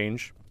 2-day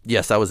exchange.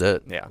 Yes, that was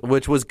it. Yeah.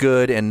 Which was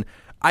good. And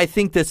I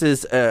think this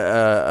is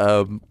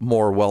a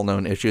more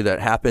well-known issue that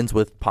happens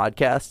with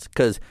podcasts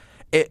because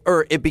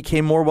it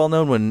became more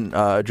well-known when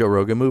Joe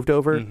Rogan moved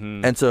over.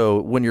 Mm-hmm. And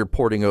so when you're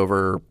porting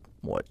over,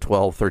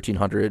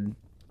 1,300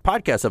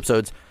 podcast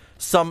episodes,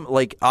 some,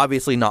 like,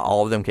 obviously not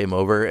all of them came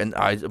over. And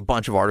a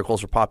bunch of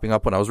articles were popping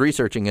up when I was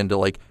researching into,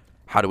 like,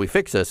 how do we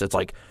fix this? It's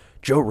like,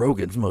 Joe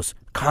Rogan's most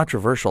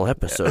controversial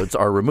episodes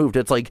are removed.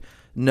 It's like,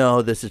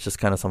 no, this is just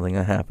kind of something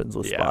that happens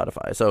with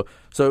Spotify.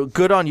 So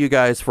good on you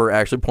guys for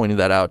actually pointing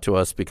that out to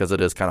us because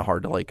it is kind of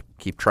hard to like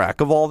keep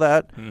track of all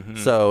that. Mm-hmm.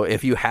 So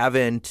if you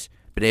haven't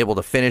been able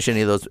to finish any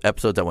of those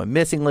episodes that went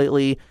missing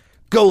lately,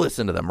 go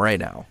listen to them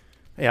right now.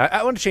 Yeah,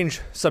 I want to change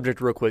subject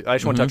real quick. I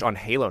just want to touch on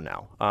Halo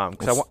now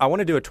because I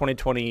want to do a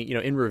 2020,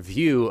 in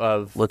review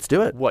of let's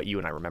do it. What you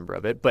and I remember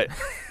of it, but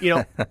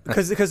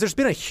because there's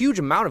been a huge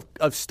amount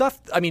of stuff.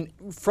 I mean,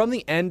 from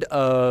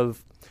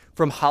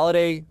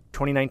holiday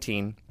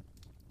 2019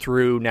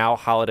 through now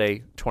holiday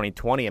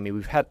 2020. I mean,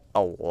 we've had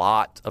a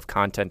lot of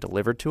content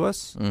delivered to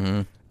us.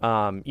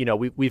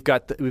 Mm-hmm. We've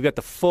got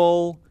the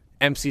full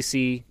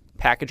MCC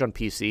package on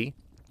PC.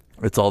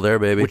 It's all there,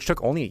 baby. Which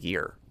took only a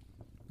year.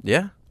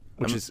 Yeah.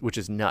 Which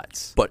is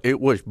nuts. But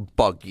it was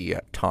buggy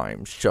at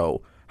times,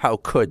 so how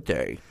could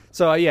they?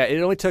 So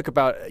it only took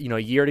about a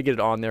year to get it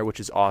on there,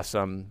 which is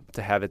awesome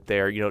to have it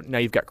there. Now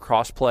you've got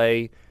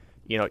crossplay.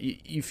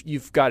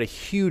 You've got a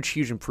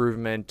huge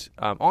improvement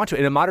onto it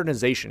and a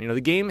modernization.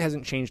 The game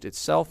hasn't changed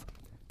itself,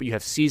 but you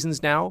have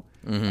seasons now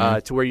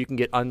to where you can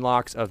get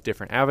unlocks of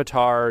different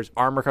avatars,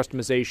 armor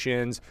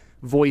customizations,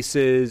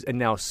 voices, and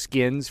now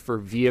skins for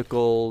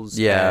vehicles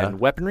and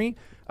weaponry,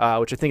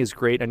 which I think is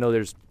great. I know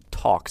there's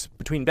talks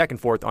between back and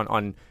forth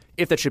on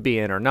if that should be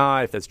in or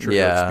not, if that's true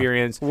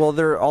experience. Well,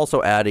 they're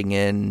also adding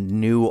in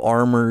new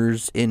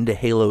armors into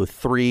Halo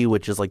 3,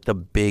 which is like the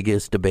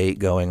biggest debate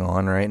going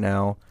on right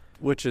now.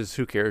 Which is,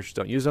 who cares? Just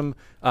don't use them.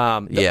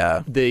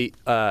 The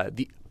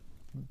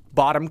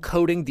bottom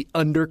coating, the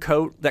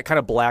undercoat, that kind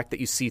of black that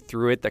you see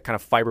through it, that kind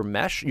of fiber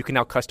mesh, you can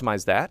now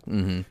customize that,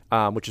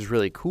 which is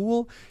really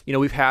cool.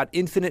 We've had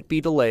Infinite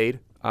be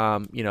delayed,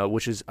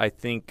 which is, I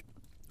think,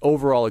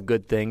 overall a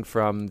good thing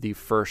from the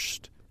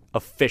first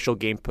official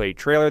gameplay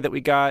trailer that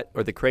we got,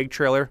 or the Craig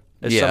trailer,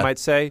 as some might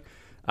say.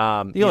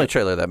 The only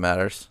trailer that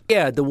matters.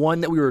 Yeah, the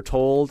one that we were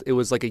told it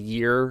was like a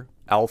year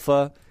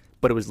alpha,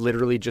 but it was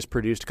literally just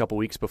produced a couple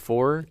weeks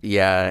before.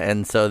 Yeah,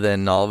 and so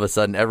then all of a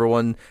sudden,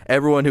 everyone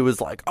who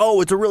was like,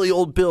 "Oh, it's a really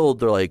old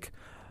build," they're like,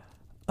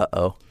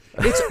 "Uh-oh."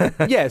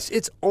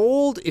 It's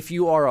old if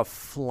you are a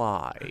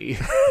fly.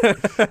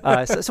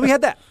 So we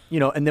had that,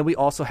 and then we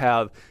also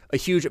have a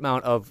huge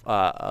amount of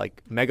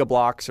like mega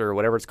blocks or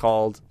whatever it's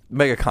called.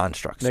 Mega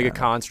constructs.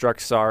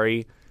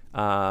 Sorry.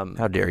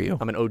 How dare you?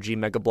 I'm an OG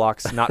Mega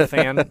Bloks not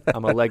fan.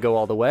 I'm a Lego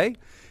all the way.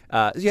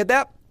 So you had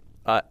that.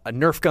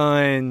 Nerf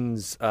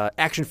guns,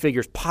 action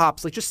figures,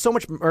 pops, like just so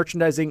much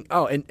merchandising.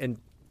 Oh, and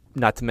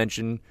not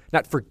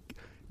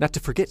to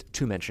forget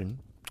to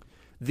mention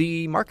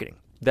the marketing.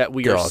 that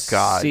we are Oh,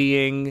 God.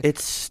 seeing.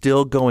 It's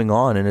still going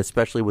on, and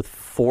especially with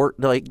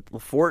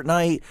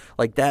Fortnite,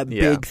 like that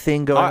big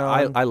thing going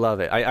on. I love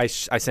it. I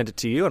sent it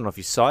to you. I don't know if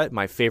you saw it.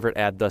 My favorite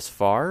ad thus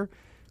far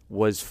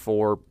was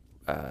for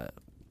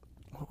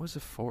what was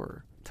it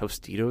for?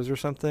 Tostitos or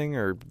something,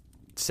 or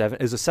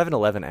it was a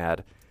 7-Eleven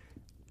ad,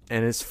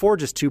 and it's for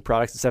just two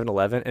products at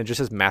 7-Eleven, and it just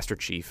says Master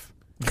Chief.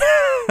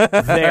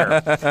 There.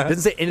 It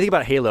doesn't say anything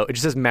about Halo. It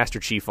just says Master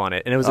Chief on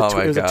it, and it was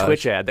a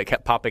Twitch ad that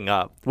kept popping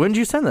up. When did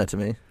you send that to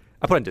me?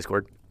 I put it in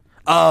Discord.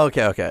 Oh,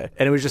 okay.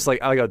 And it was just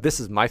like, I go, this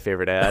is my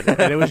favorite ad.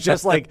 And it was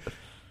just like,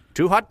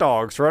 2 hot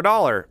dogs for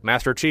 $1,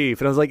 Master Chief.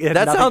 And I was like,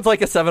 That sounds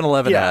like a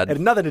 7-Eleven ad. It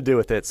had nothing to do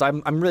with it. So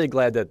I'm really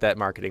glad that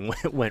marketing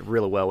went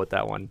really well with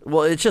that one.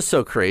 Well, it's just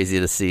so crazy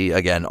to see,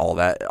 again,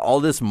 all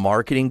this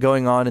marketing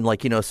going on, and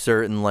like,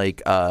 certain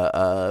like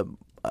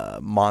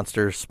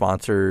Monster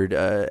sponsored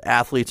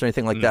athletes or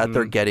anything like that.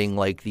 They're getting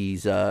like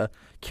these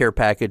care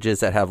packages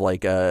that have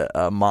like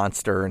a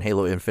Monster and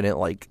Halo Infinite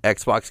like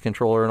Xbox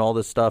controller and all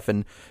this stuff.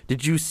 And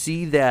did you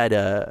see that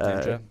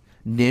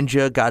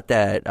Ninja got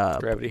that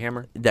Gravity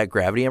Hammer? That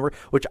Gravity Hammer,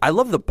 which I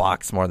love the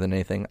box more than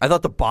anything. I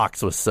thought the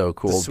box was so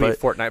cool. The sweet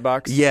Fortnite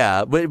box?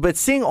 Yeah, but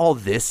seeing all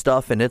this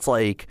stuff, and it's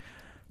like,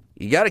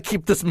 you got to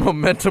keep this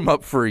momentum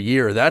up for a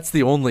year. That's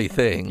the only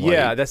thing.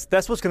 Yeah,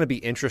 that's what's going to be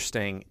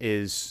interesting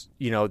is,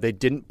 they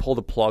didn't pull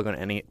the plug on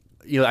any.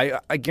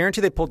 I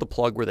guarantee they pulled the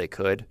plug where they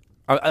could.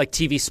 Like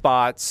TV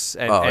spots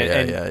and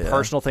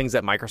personal things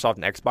that Microsoft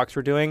and Xbox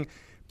were doing.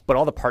 But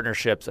all the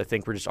partnerships, I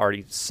think, were just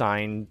already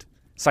signed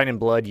in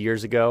blood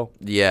years ago.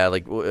 Yeah,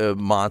 like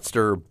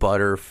Monster,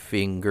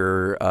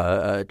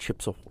 Butterfinger,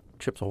 Chips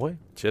Ahoy?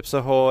 Chips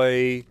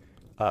Ahoy,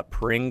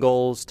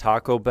 Pringles,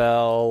 Taco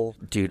Bell,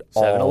 dude,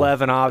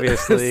 7-Eleven,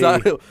 obviously.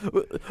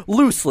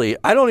 Loosely.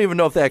 I don't even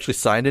know if they actually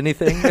signed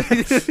anything.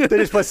 They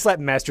just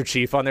slapped Master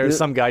Chief on there.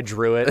 Some guy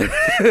drew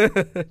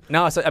it.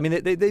 No, so, I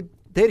mean, they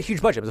had a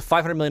huge budget. It was a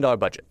 $500 million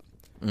budget.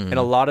 And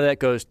a lot of that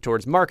goes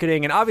towards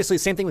marketing. And obviously,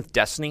 same thing with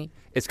Destiny.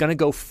 It's going to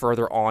go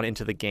further on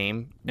into the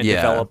game and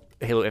develop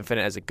Halo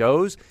Infinite as it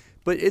goes.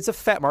 But it's a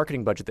fat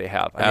marketing budget they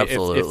have. I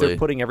mean, if they're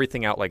putting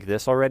everything out like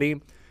this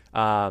already.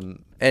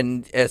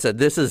 And as I said,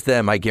 this is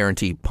them, I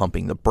guarantee,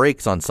 pumping the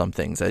brakes on some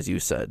things, as you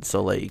said.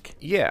 So, like...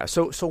 Yeah,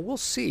 so we'll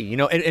see.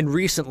 And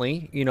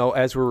recently,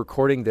 as we're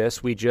recording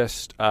this, we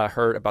just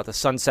heard about the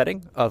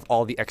sunsetting of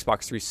all the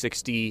Xbox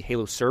 360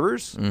 Halo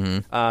servers.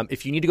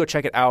 If you need to go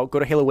check it out, go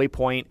to Halo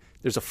Waypoint.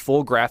 There's a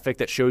full graphic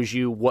that shows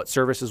you what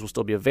services will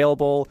still be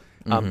available.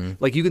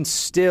 Like, you can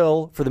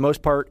still, for the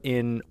most part,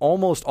 in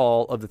almost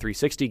all of the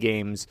 360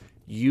 games,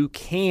 you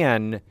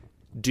can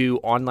do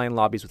online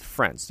lobbies with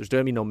friends. There's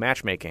going to be no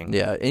matchmaking.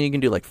 Yeah, and you can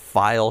do like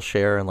file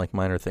share and like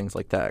minor things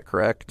like that,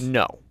 correct?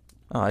 No.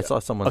 Oh, I saw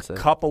someone say. A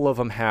couple of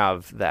them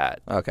have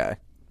that. Okay.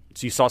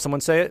 So you saw someone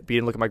say it, but you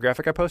didn't look at my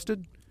graphic I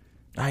posted?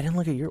 I didn't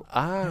look at your...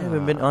 I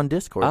haven't been on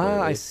Discord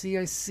lately.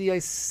 I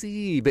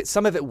see. But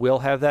some of it will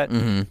have that.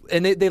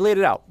 And they laid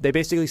it out. They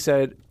basically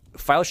said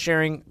file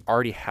sharing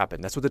already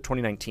happened. That's what the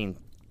 2019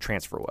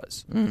 transfer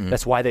was.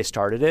 That's why they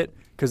started it,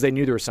 because they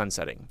knew they were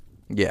sunsetting.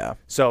 Yeah.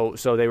 So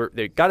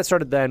they got it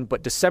started then,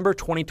 but December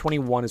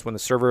 2021 is when the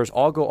servers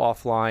all go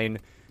offline.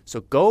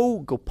 So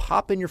go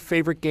pop in your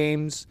favorite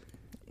games.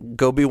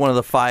 Go be one of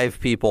the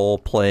 5 people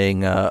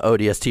playing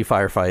ODST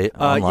Firefight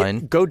online.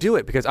 Yeah, go do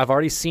it, because I've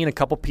already seen a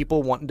couple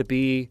people wanting to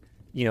be,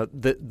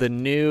 the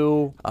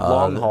new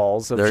long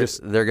hauls of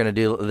they're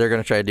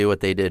gonna try to do what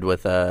they did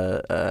with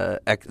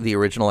the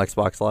original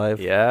Xbox Live.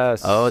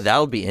 Yes. Oh,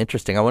 that'll be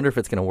interesting. I wonder if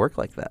it's gonna work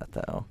like that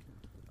though.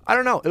 I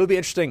don't know. It would be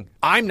interesting.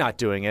 I'm not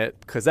doing it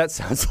because that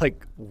sounds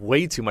like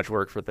way too much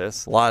work for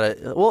this.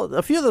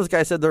 A few of those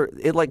guys said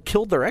it like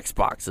killed their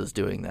Xboxes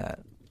doing that.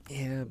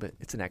 Yeah, but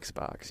it's an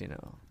Xbox,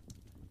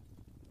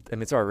 I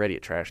mean, it's already a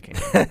trash can.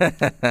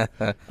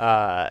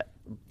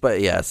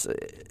 But yes,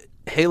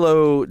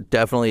 Halo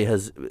definitely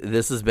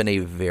this has been a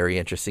very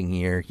interesting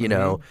year,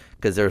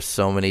 because there's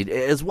so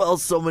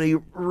many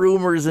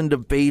rumors and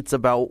debates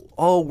about,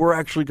 we're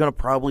actually going to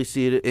probably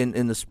see it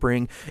in the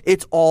spring.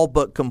 It's all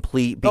but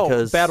complete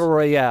because... Battle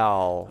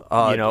Royale,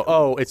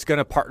 it's going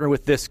to partner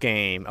with this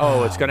game.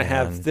 It's going to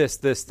have this.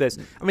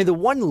 I mean, the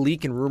one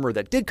leak and rumor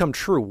that did come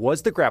true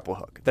was the grapple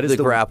hook. That is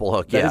the grapple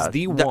hook, That is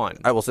the one.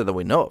 I will say that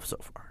we know of so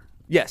far.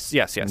 Yes.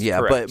 Yeah,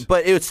 correct.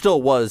 but it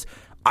still was...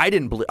 I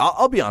didn't believe.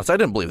 I'll be honest. I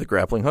didn't believe the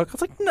grappling hook. I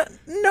was like,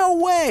 no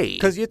way.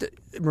 Because you have to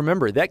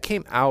remember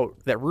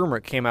that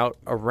rumor came out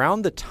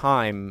around the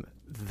time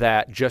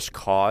that Just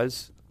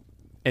Cause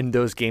and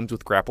those games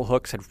with grapple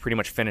hooks had pretty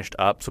much finished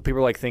up. So people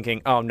were like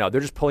thinking, oh no,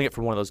 they're just pulling it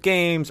from one of those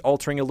games,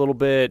 altering a little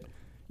bit.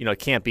 It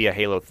can't be a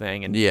Halo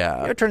thing. And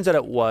it turns out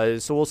it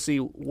was. So we'll see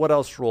what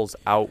else rolls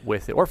out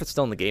with it, or if it's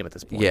still in the game at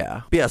this point.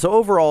 Yeah. So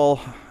overall,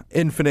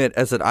 Infinite,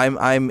 as I said,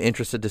 I'm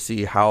interested to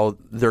see how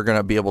they're going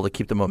to be able to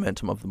keep the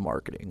momentum of the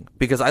marketing,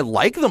 because I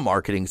like the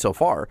marketing so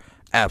far.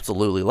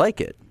 Absolutely like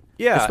it.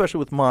 Yeah. Especially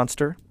with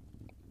Monster.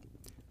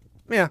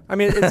 Yeah. I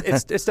mean,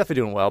 it's definitely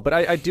doing well. But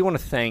I do want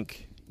to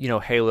thank,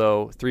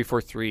 Halo,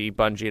 343,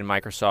 Bungie, and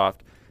Microsoft.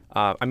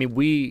 I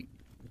mean,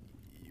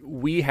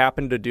 we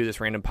happened to do this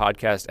random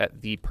podcast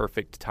at the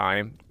perfect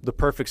time, the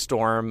perfect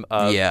storm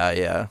of,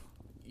 Yeah.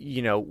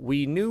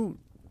 We knew.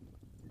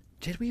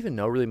 Did we even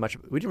know really much?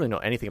 We didn't really know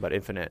anything about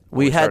Infinite.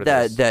 when We had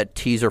started this. that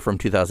teaser from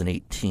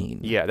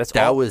 2018. Yeah,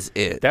 that was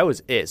it. That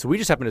was it. So we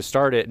just happened to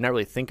start it and not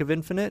really think of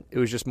Infinite. It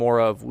was just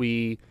more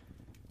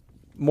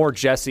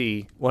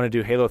Jesse wanted to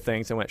do Halo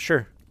things and went,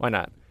 sure, why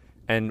not?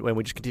 And when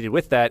we just continued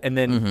with that, and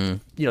then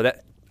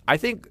that I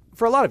think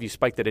for a lot of you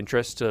spiked that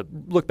interest to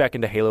look back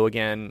into Halo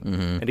again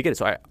and to get it.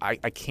 So I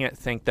can't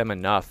thank them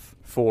enough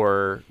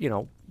for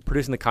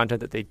producing the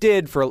content that they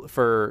did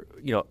for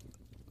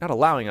not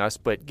allowing us,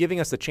 but giving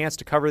us the chance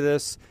to cover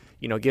this,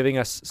 giving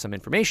us some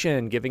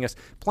information, giving us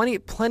plenty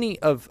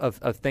of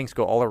things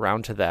go all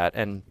around to that.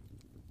 And,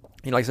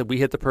 like I said, we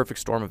hit the perfect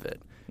storm of it.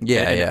 And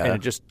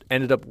it just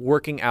ended up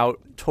working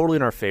out totally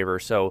in our favor.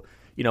 So,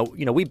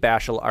 we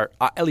bash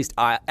at least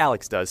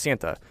Alex does,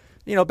 Santa,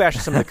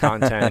 bashes some of the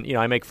content.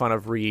 I make fun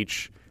of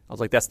Reach. I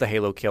was like, that's the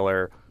Halo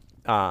killer.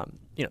 My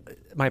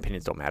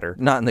opinions don't matter.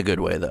 Not in the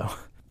good way, though.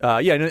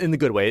 In the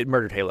good way. It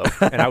murdered Halo,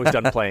 and I was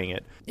done playing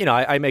it.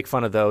 I make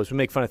fun of those. We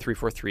make fun of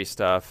 343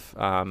 stuff.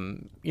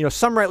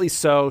 Some rightly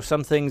so.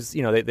 Some things,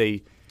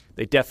 they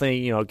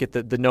definitely, get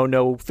the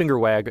no finger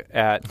wag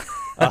at.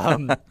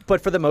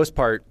 But for the most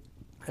part,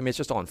 it's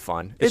just all in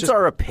fun. It's just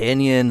our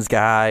opinions,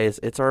 guys.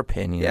 It's our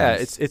opinions. Yeah,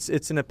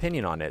 it's an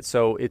opinion on it.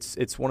 So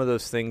it's one of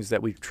those things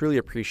that we truly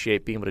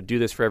appreciate being able to do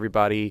this for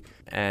everybody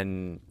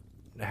and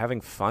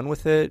having fun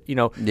with it,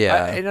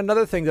 and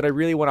another thing that I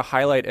really want to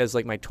highlight as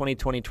like my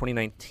 2020,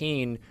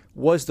 2019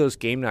 was those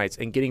game nights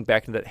and getting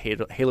back into that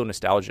Halo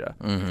nostalgia.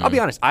 I'll be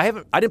honest, I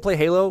didn't play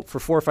Halo for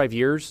 4 or 5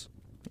 years,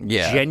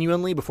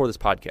 genuinely, before this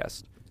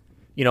podcast.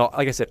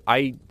 Like I said,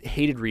 I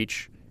hated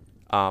Reach.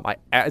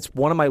 It's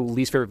one of my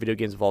least favorite video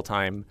games of all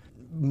time,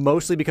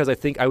 mostly because I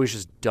think I was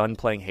just done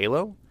playing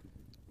Halo.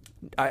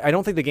 I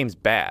don't think the game's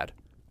bad.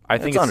 I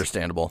think it's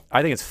understandable.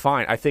 I think it's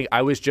fine. I think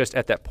I was just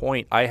at that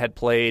point. I had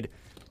played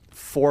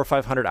 400 or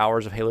 500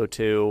 hours of Halo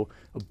 2,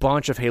 a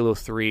bunch of Halo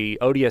 3,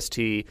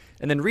 ODST,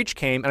 and then Reach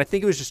came, and I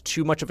think it was just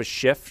too much of a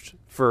shift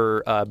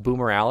for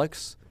Boomer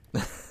Alex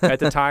at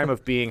the time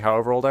of being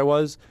however old I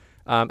was.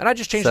 And I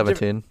just changed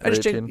 17, I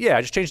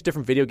just changed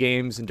different video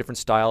games and different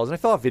styles, and I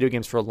fell off video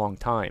games for a long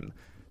time.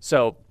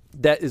 So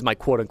that is my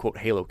quote-unquote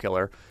Halo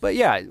killer. But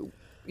yeah,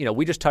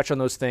 we just touch on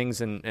those things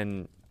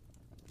and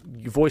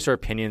you voice our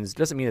opinions. It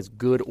doesn't mean it's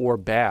good or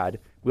bad.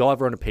 We all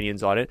have our own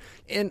opinions on it.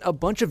 And a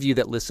bunch of you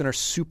that listen are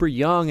super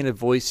young and have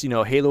voiced,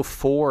 Halo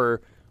 4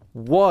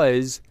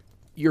 was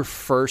your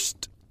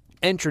first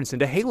entrance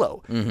into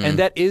Halo. And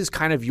that is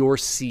kind of your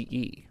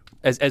CE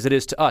as it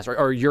is to us,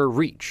 or your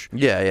Reach.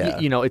 Yeah.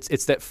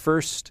 It's that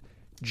first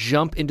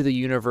jump into the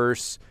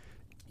universe.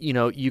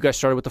 You guys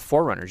started with the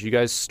Forerunners. You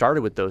guys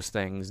started with those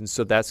things. And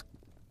so that's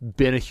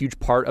been a huge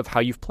part of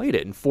how you've played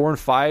it. And 4 and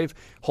 5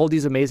 hold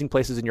these amazing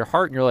places in your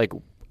heart. And you're like,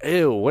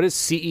 ew, what is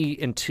CE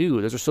and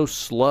 2? Those are so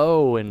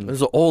slow. And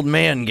those are old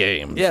man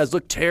games. Yeah, those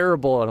look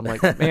terrible. And I'm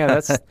like,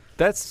 man,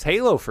 that's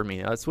Halo for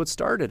me. That's what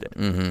started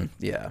it.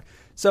 Yeah.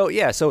 So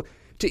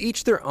to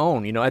each their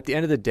own. At the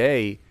end of the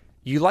day,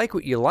 you like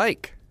what you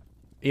like.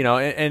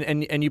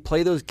 And you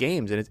play those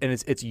games, and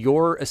it's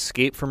your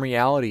escape from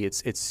reality.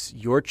 It's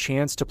your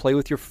chance to play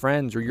with your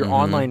friends or your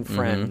online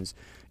friends.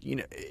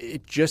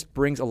 It just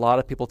brings a lot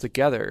of people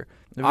together.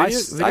 I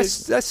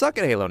suck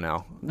at Halo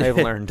now. I've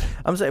learned.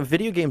 I'm saying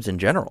video games in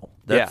general.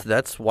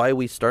 That's why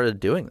we started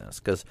doing this,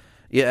 because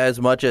as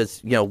much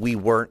as we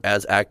weren't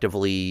as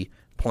actively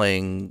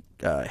playing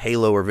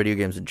Halo or video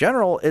games in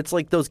general, it's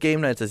like those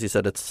game nights, as you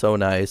said. It's so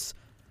nice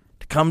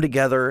to come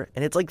together,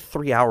 and it's like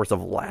 3 hours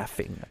of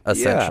laughing,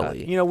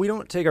 essentially. Yeah. We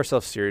don't take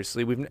ourselves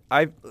seriously.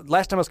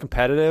 Last time I was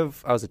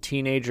competitive, I was a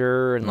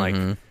teenager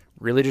and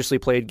religiously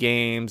played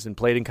games and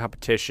played in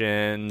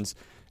competitions,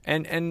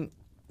 and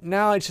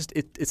now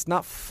it's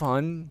not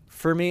fun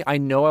for me. I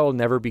know I will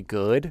never be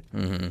good,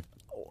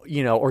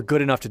 or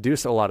good enough to do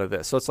a lot of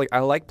this. So it's like I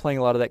like playing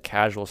a lot of that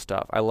casual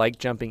stuff. I like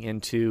jumping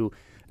into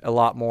a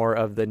lot more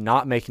of the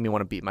not making me want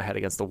to beat my head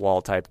against the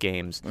wall type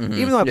games.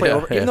 Even though I play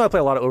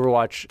a lot of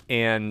Overwatch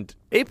and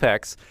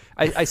Apex,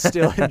 I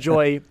still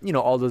enjoy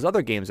all those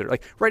other games that are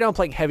like right now I'm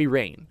playing Heavy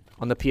Rain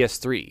on the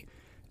PS3,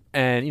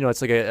 and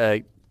it's like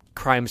a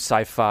crime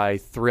sci-fi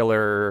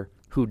thriller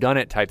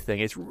whodunit type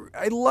thing.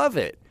 I love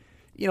it.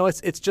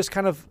 It's just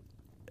kind of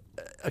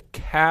a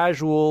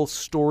casual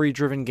story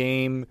driven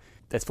game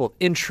that's full of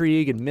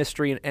intrigue and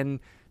mystery, and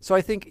so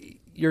I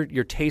think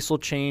your taste will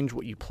change,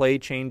 what you play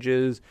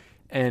changes.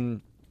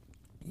 And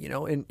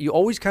you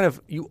always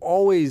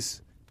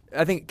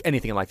I think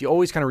anything in life, you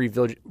always kind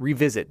of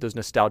revisit those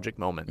nostalgic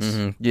moments.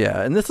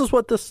 Yeah, and this is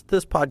what this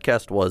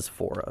podcast was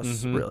for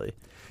us, really.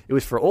 It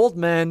was for old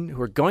men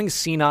who are going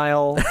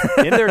senile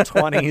in their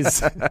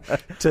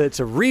 20s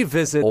to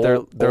revisit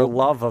their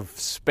love of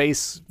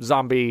space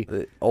zombie.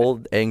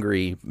 Old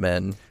angry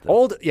men.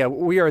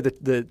 We are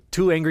the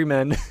two angry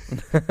men.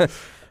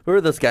 Who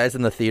are those guys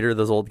in the theater,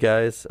 those old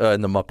guys,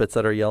 and the Muppets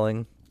that are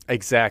yelling?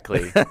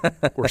 Exactly.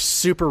 We're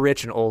super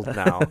rich and old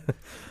now.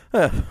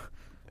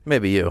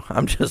 Maybe you.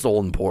 I'm just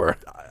old and poor.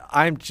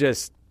 I'm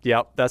just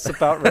Yep, that's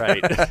about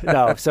right.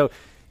 No, so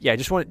yeah,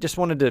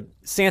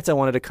 Santa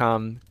wanted to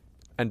come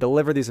and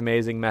deliver these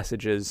amazing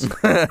messages.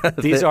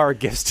 These are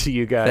gifts to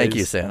you guys. Thank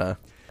you, Santa.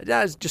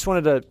 I just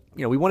wanted to,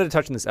 we wanted to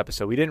touch on this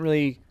episode. We didn't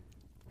really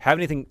have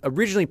anything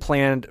originally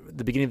planned at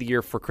the beginning of the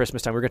year for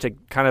Christmas time. We were going to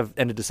take kind of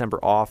end of December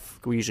off.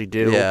 We usually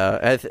do.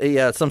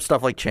 Yeah, some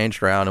stuff like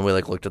changed around, and we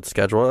looked at the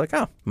schedule. We're like,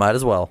 might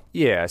as well.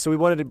 Yeah, so we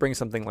wanted to bring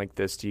something like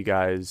this to you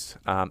guys,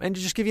 and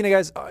just give you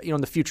guys, in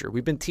the future.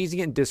 We've been teasing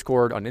it in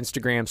Discord, on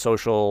Instagram,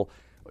 social,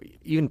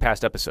 even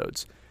past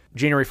episodes.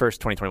 January 1st,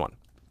 2021.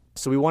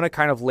 So we want to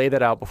kind of lay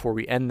that out before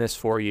we end this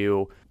for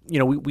you.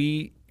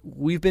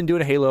 We've been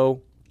doing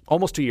Halo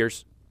almost 2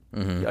 years.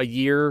 Mm-hmm. A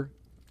year,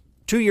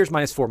 2 years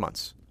minus 4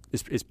 months.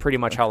 Is pretty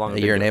much how long.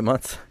 A year and 8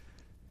 months?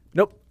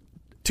 Nope.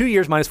 2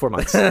 years minus 4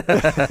 months.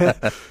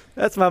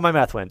 That's how my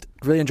math went.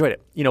 Really enjoyed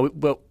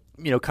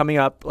it. Coming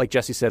up, like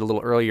Jesse said a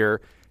little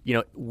earlier,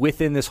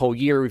 within this whole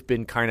year, we've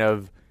been kind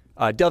of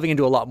delving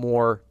into a lot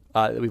more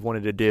that we've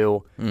wanted to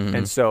do. Mm-hmm.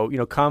 And so,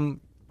 come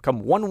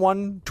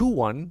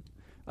 1/1/21,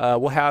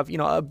 we'll have,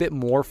 a bit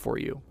more for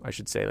you, I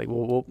should say. Like we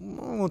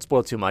won't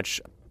spoil too much.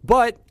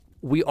 But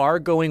we are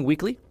going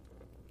weekly.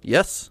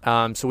 Yes.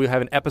 So we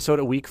have an episode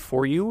a week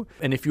for you.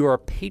 And if you are a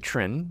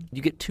patron,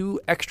 you get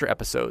 2 extra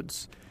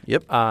episodes.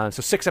 Yep.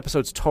 So 6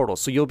 episodes total.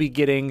 So you'll be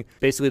getting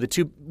basically the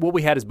 2, what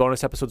we had as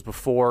bonus episodes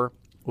before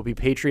will be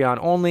Patreon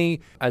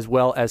only, as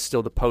well as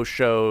still the post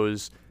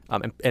shows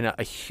and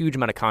a huge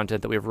amount of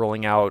content that we have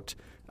rolling out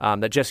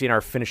that Jesse and I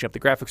are finishing up the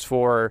graphics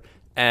for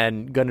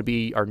and going to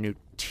be our new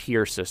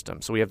tier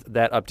system. So we have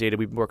that updated.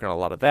 We've been working on a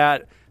lot of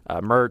that,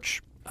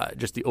 merch,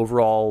 just the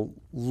overall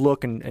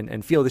look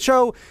and feel of the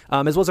show,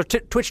 as well as our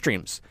Twitch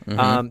streams.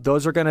 Mm-hmm.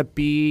 Those are going to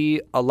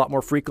be a lot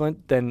more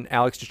frequent than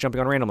Alex just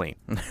jumping on randomly.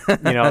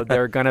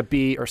 They're going to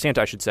be, or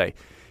Santa, I should say.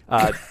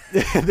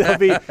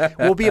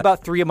 We'll be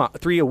about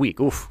 3 a week.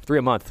 Oof, 3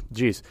 a month.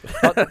 Jeez,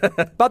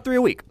 about 3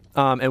 a week.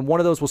 And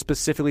one of those will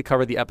specifically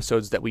cover the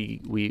episodes that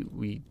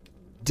we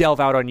delve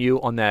out on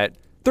you on that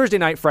Thursday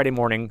night, Friday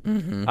morning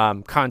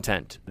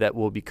content that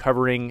we'll be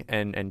covering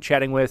and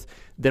chatting with.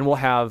 Then we'll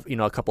have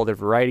a couple other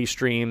variety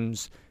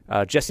streams.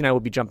 Jesse and I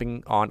will be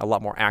jumping on a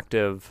lot more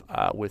active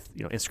with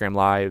Instagram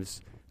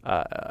lives,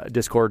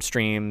 Discord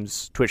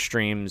streams, Twitch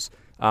streams,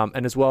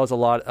 and as well as a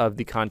lot of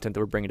the content that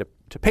we're bringing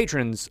to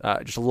patrons.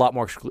 Just a lot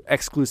more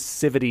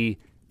exclusivity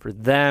for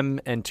them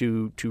and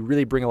to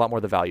really bring a lot more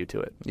of the value to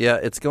it. Yeah,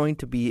 it's going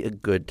to be a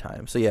good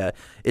time. So yeah,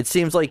 it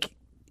seems like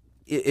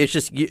it's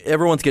just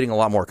everyone's getting a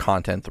lot more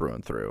content through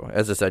and through.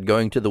 As I said,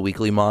 going to the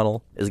weekly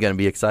model is going to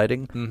be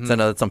exciting. Mm-hmm. So I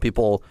know that some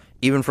people,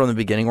 even from the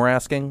beginning, were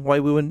asking why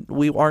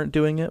we aren't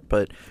doing it,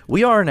 but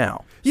we are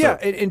now. Yeah,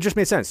 so. It just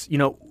made sense.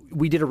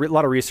 We did a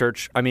lot of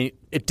research. I mean,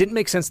 it didn't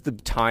make sense at the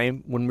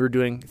time when we were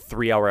doing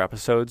 3-hour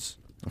episodes.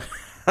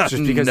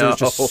 Just because there was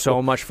just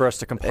so much for us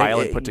to compile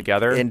and put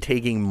together, and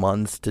taking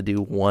months to do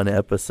one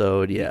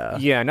episode.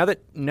 Yeah.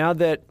 Now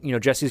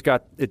that Jesse's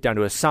got it down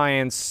to a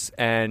science,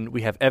 and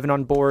we have Evan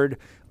on board.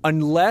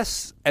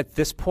 Unless at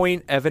this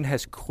point Evan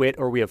has quit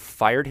or we have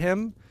fired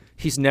him,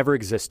 he's never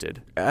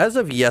existed. As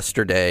of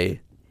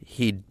yesterday,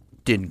 he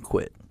didn't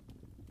quit.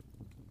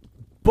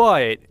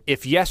 But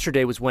if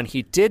yesterday was when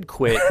he did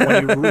quit,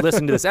 when you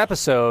listened to this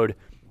episode,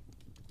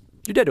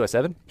 you're dead to us,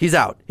 Evan. He's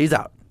out.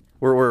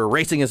 We're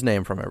erasing his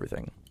name from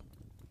everything.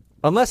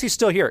 Unless he's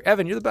still here.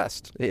 Evan, you're the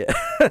best. Yeah.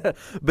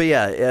 But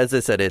yeah, as I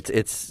said,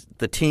 it's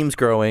the team's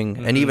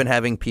growing, and even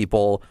having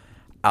people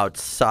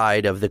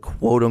outside of the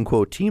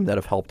quote-unquote team that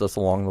have helped us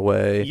along the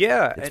way.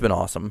 Yeah. It's been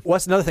awesome. Well,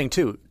 that's another thing,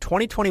 too.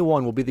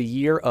 2021 will be the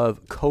year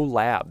of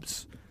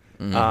collabs,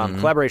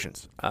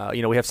 collaborations.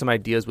 We have some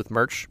ideas with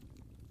merch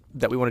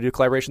that we want to do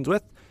collaborations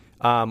with.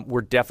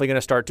 We're definitely going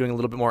to start doing a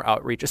little bit more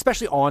outreach,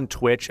 especially on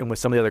Twitch and with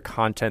some of the other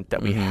content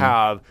that we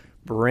have,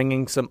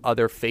 bringing some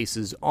other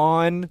faces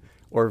on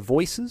or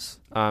voices.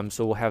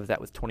 So we'll have that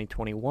with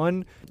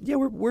 2021. Yeah,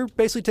 we're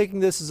basically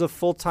taking this as a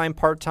full-time,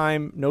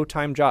 part-time,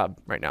 no-time job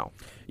right now.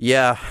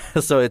 Yeah,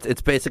 so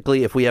it's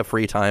basically if we have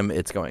free time,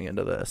 it's going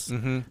into this.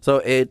 Mm-hmm. So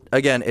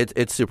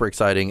it's super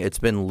exciting. It's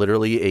been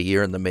literally a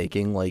year in the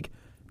making. Like,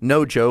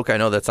 no joke. I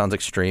know that sounds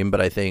extreme, but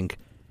I think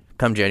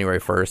come January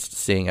 1st,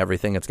 seeing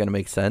everything, it's going to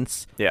make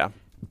sense. Yeah.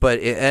 But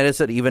and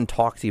it even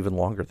talks even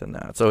longer than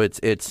that. So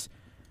it's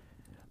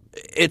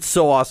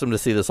so awesome to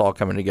see this all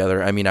coming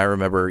together. I mean, I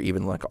remember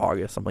even like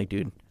August, I'm like,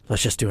 dude,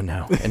 let's just do it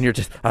now. And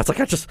I was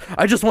like,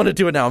 I just want to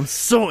do it now. I'm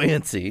so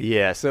antsy.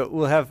 Yeah. So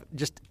we'll have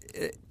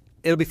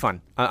it'll be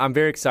fun. I'm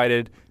very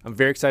excited. I'm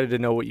very excited to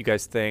know what you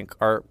guys think.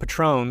 Our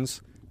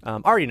patrons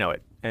already know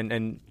it,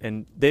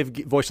 and they've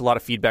voiced a lot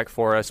of feedback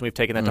for us, and we've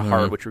taken that to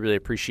heart, which we really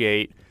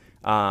appreciate.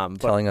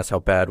 Telling us how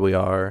bad we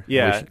are.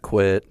 Yeah. We should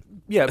quit.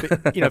 Yeah,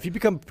 but if you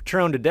become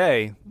patron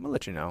today, we'll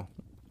let you know.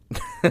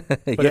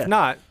 But if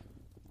not,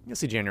 you'll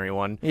see January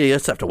 1. Yeah, you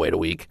just have to wait a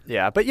week.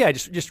 Yeah, but yeah,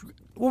 just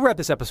we'll wrap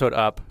this episode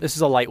up. This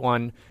is a light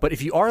one. But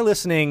if you are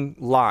listening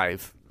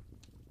live,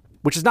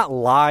 which is not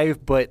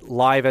live, but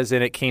live as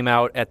in it came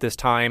out at this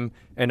time,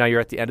 and now you're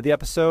at the end of the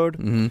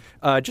episode,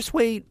 just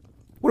wait.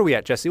 What are we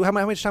at, Jesse? How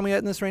much time are we at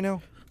in this right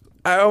now?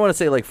 I want to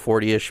say like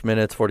 40-ish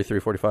minutes, 43,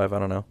 45, I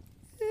don't know.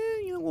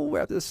 We'll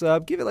wrap this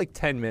up. Give it like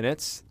 10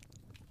 minutes.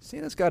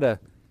 Santa's got a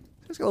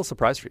little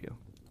surprise for you.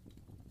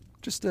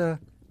 Just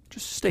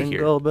stay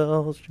Jingle here.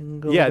 bells,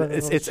 jingle Yeah,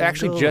 bells, it's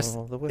actually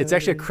jingle all the it's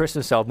actually a way.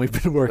 Christmas album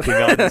we've been working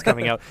on that's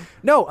coming out.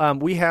 No,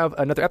 we have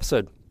another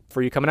episode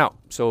for you coming out.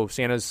 So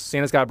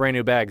Santa's got a brand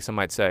new bag, some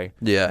might say.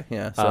 Yeah.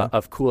 So.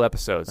 Of cool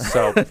episodes.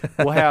 So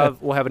we'll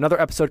have another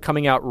episode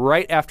coming out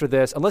right after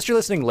this. Unless you're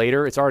listening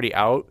later, it's already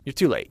out. You're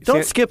too late.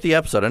 Don't skip the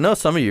episode. I know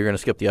some of you are going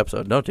to skip the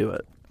episode. Don't do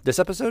it. This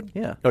episode?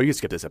 Yeah. Oh, you can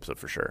skip this episode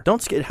for sure.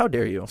 Don't skip. How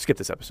dare you? Skip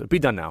this episode. Be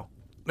done now.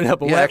 No,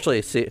 but Yeah,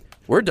 actually, see,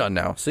 we're done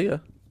now. See ya.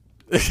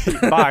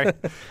 Bye.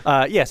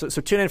 So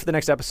tune in for the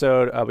next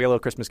episode. We got a little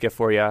Christmas gift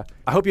for you.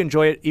 I hope you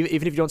enjoy it.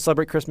 Even if you don't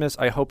celebrate Christmas,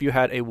 I hope you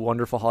had a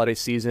wonderful holiday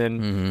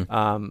season.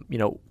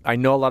 I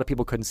know a lot of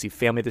people couldn't see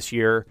family this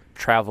year,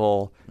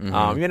 travel. You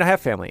may not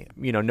have family.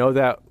 Know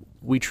that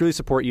we truly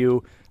support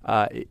you.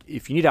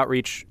 If you need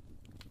outreach,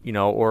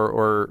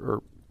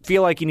 or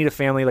feel like you need a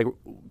family, like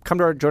come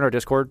to join our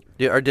Discord.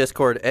 Yeah, our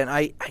Discord, and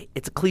I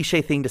it's a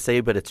cliche thing to say,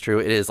 but it's true.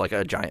 It is like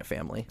a giant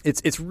family.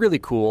 It's really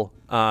cool.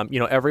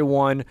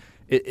 Everyone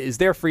is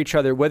there for each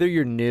other, whether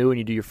you're new and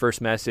you do your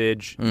first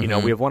message. We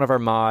have one of our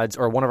mods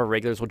or one of our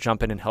regulars will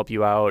jump in and help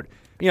you out.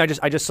 I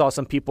just saw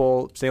some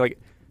people say like,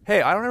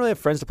 hey, I don't really have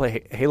friends to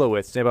play Halo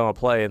with. Does anybody want to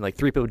play? And like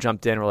 3 people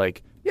jumped in and were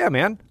like, yeah,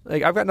 man,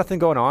 like I've got nothing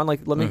going on.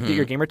 Like, let me get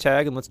your gamer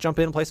tag and let's jump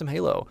in and play some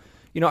Halo.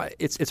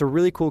 It's a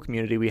really cool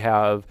community we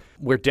have.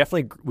 We've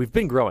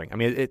been growing. I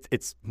mean,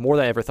 it's more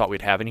than I ever thought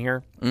we'd have in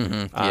here.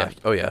 Yeah.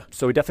 Oh yeah.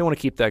 So we definitely want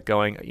to keep that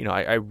going.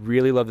 I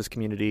really love this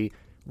community.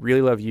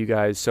 Really love you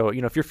guys. So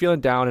if you're feeling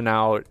down and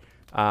out,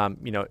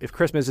 if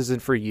Christmas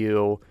isn't for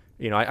you,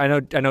 I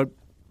know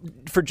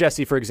for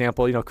Jesse, for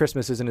example,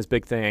 Christmas isn't his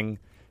big thing.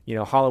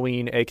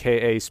 Halloween,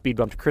 aka speed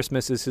bump to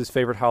Christmas, is his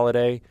favorite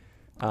holiday.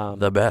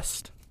 The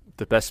best.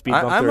 The best speed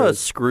bump. I'm there a is.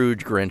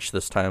 Scrooge Grinch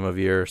this time of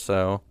year,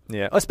 so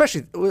Yeah,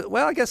 especially.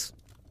 Well, I guess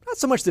not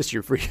so much this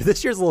year for you.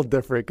 This year's a little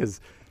different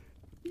because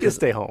you just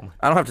stay home.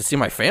 I don't have to see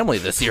my family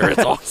this year.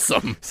 It's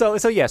awesome. So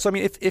I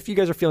mean, if you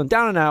guys are feeling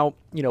down and out,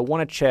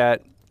 want to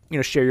chat,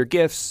 share your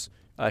gifts,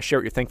 share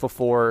what you're thankful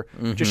for,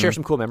 just share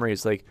some cool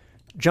memories. Like,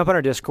 jump on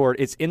our Discord.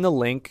 It's in the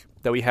link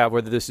that we have,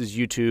 whether this is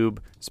YouTube,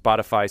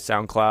 Spotify,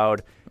 SoundCloud,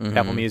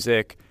 Apple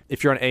Music.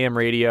 If you're on AM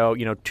radio,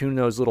 tune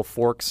those little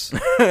forks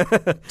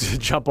to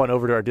jump on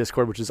over to our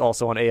Discord, which is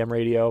also on AM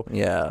radio.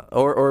 Yeah,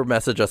 or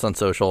message us on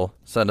social.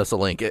 Send us a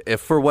link.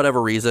 If for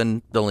whatever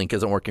reason the link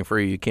isn't working for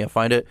you can't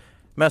find it,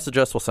 message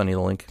us. We'll send you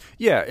the link.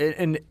 Yeah,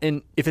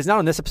 and if it's not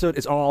on this episode,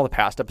 it's on all the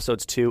past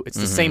episodes too. It's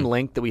the same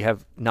link that we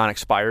have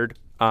non-expired.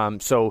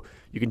 So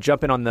you can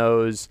jump in on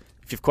those.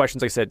 If you have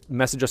questions, like I said,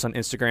 message us on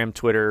Instagram,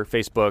 Twitter,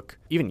 Facebook,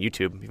 even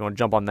YouTube. If you want to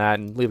jump on that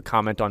and leave a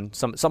comment on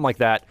something like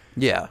that,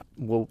 Yeah.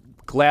 we'll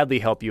gladly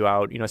help you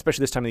out,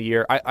 especially this time of the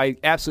year. I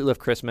absolutely love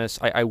Christmas.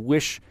 I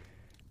wish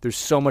there's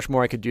so much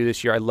more I could do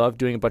this year. I love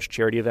doing a bunch of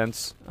charity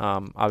events.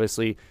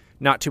 Obviously,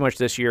 not too much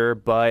this year,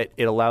 but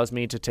it allows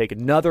me to take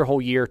another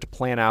whole year to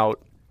plan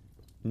out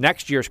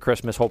next year's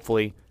Christmas,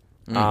 hopefully,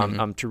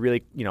 to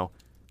really,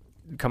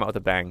 come out with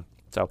a bang.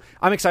 So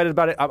I'm excited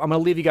about it. I'm going to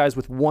leave you guys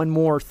with one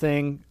more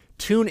thing.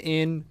 Tune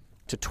in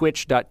to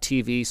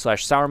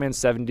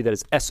twitch.tv/Sourman70. That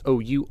is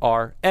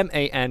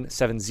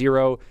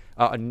SOURMAN70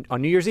 on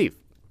New Year's Eve.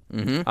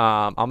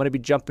 I'm going to be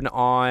jumping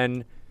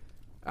on.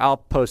 I'll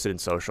post it in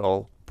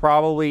social.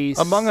 Probably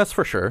Among Us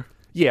for sure.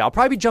 Yeah, I'll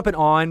probably be jumping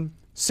on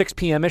 6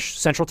 p.m.-ish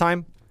Central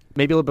Time.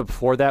 Maybe a little bit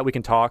before that we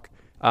can talk.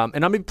 And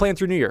I'm going to be playing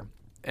through New Year.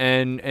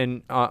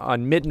 And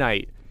on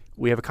midnight,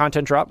 we have a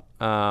content drop.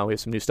 We have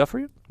some new stuff for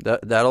you.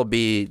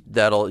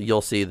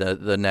 You'll see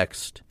the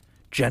next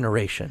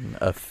generation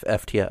of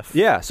FTF.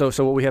 Yeah, so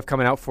what we have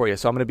coming out for you.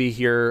 So I'm going to be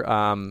here,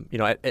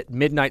 at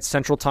midnight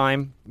Central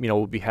Time.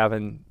 We'll be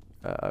having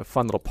a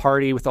fun little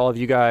party with all of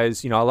you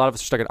guys. A lot of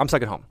us are I'm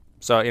stuck at home.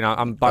 So,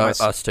 I'm by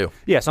myself. Us too.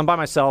 Yeah, so I'm by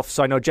myself.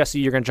 So I know, Jesse,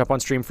 you're going to jump on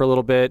stream for a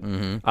little bit.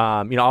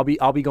 I'll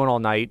be going all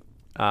night.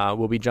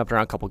 We'll be jumping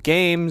around a couple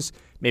games.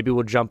 Maybe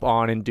we'll jump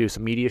on and do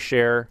some media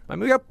share. I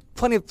mean, we got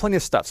plenty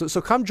of stuff.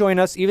 So come join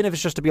us, even if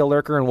it's just to be a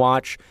lurker and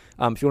watch.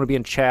 If you want to be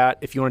in chat,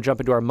 if you want to jump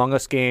into our Among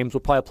Us games,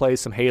 we'll probably play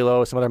some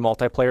Halo, some other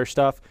multiplayer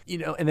stuff.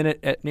 And then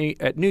at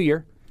New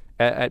Year,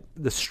 at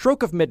the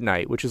stroke of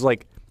midnight, which is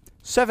like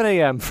 7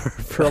 a.m.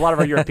 for a lot of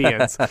our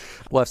Europeans,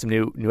 we'll have some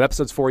new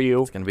episodes for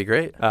you. It's going to be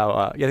great.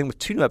 I think with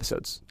 2 new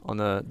episodes on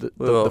the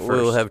first.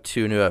 We'll have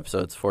 2 new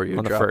episodes for you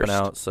on the dropping first.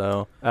 out.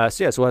 So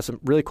so we'll have some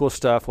really cool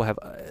stuff. We'll have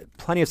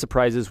plenty of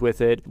surprises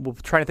with it. We'll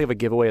try to think of a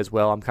giveaway as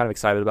well. I'm kind of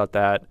excited about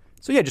that.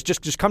 So yeah,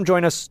 just come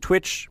join us.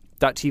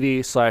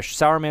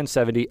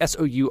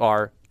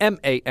 Twitch.tv/Sourman70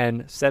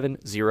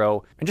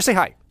 SOURMAN70 and just say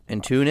hi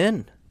and tune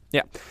in.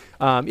 Yeah.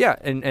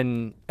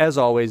 And as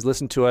always,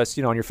 listen to us,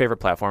 on your favorite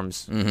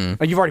platforms.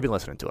 You've already been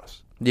listening to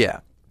us. Yeah.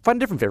 Find a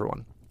different favorite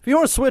one. If you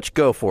want to switch,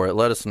 go for it.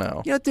 Let us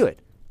know. Do it.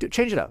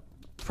 Change it up.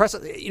 Press.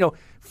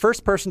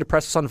 First person to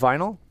press us on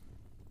vinyl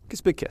gets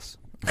a big kiss.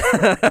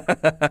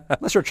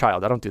 Unless you're a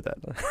child, I don't do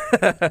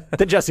that.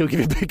 Then Jesse will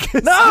give you a big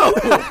kiss. No.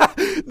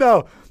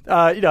 No.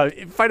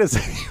 Find us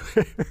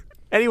anywhere.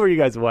 Anywhere you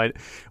guys want,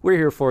 we're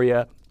here for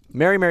you.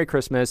 Merry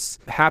Christmas.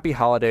 Happy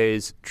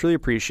holidays. Truly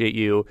appreciate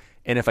you.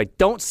 And if I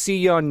don't see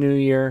you on New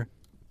Year,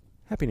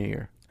 Happy New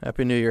Year.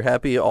 Happy New Year.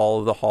 Happy all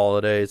of the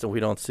holidays. And we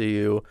don't see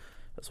you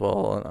as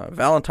well on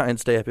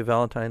Valentine's Day. Happy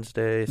Valentine's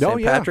Day.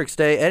 St. Patrick's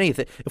Day.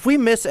 Anything. If we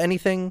miss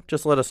anything,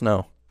 just let us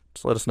know.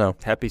 Just let us know.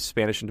 Happy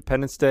Spanish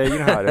Independence Day. You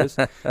know how it is.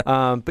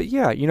 But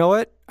yeah, you know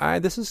what?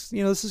 This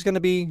is going to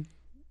be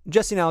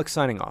Jesse and Alex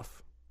signing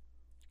off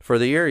for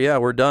the year. Yeah,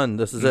 we're done.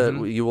 This is it.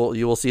 You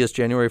will see us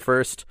January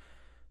 1st.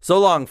 So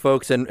long,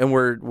 folks, and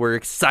we're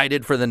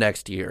excited for the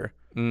next year.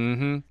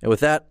 Mm-hmm. And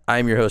with that,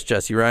 I'm your host,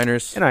 Jesse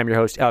Reiners. And I'm your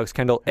host, Alex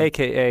Kendall,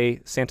 a.k.a.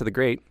 Santa the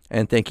Great.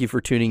 And thank you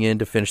for tuning in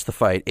to Finish the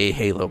Fight, a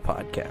Halo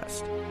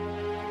podcast.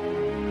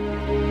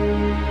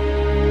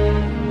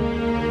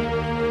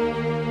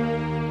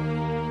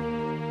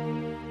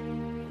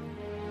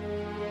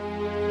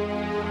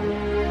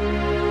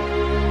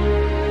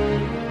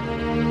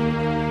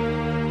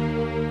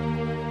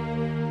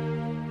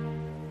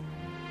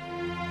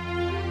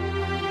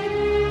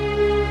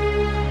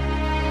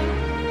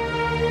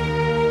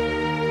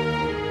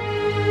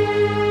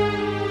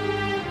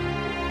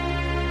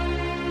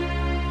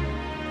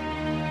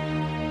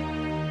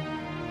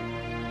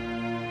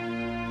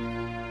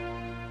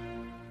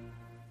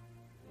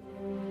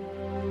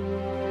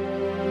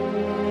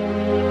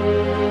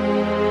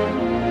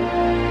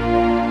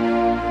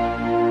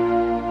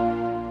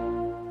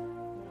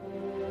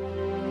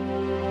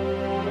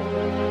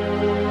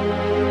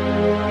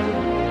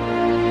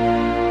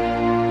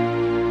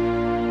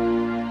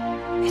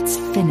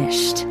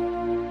 Finished.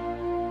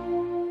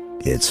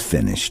 It's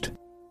finished.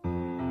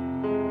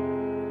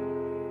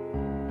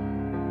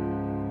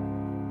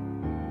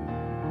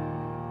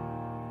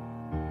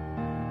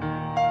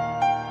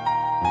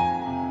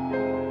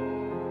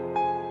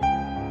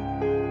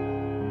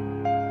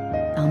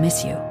 I'll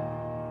miss you.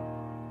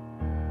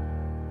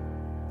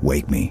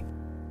 Wake me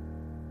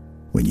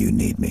when you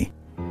need me.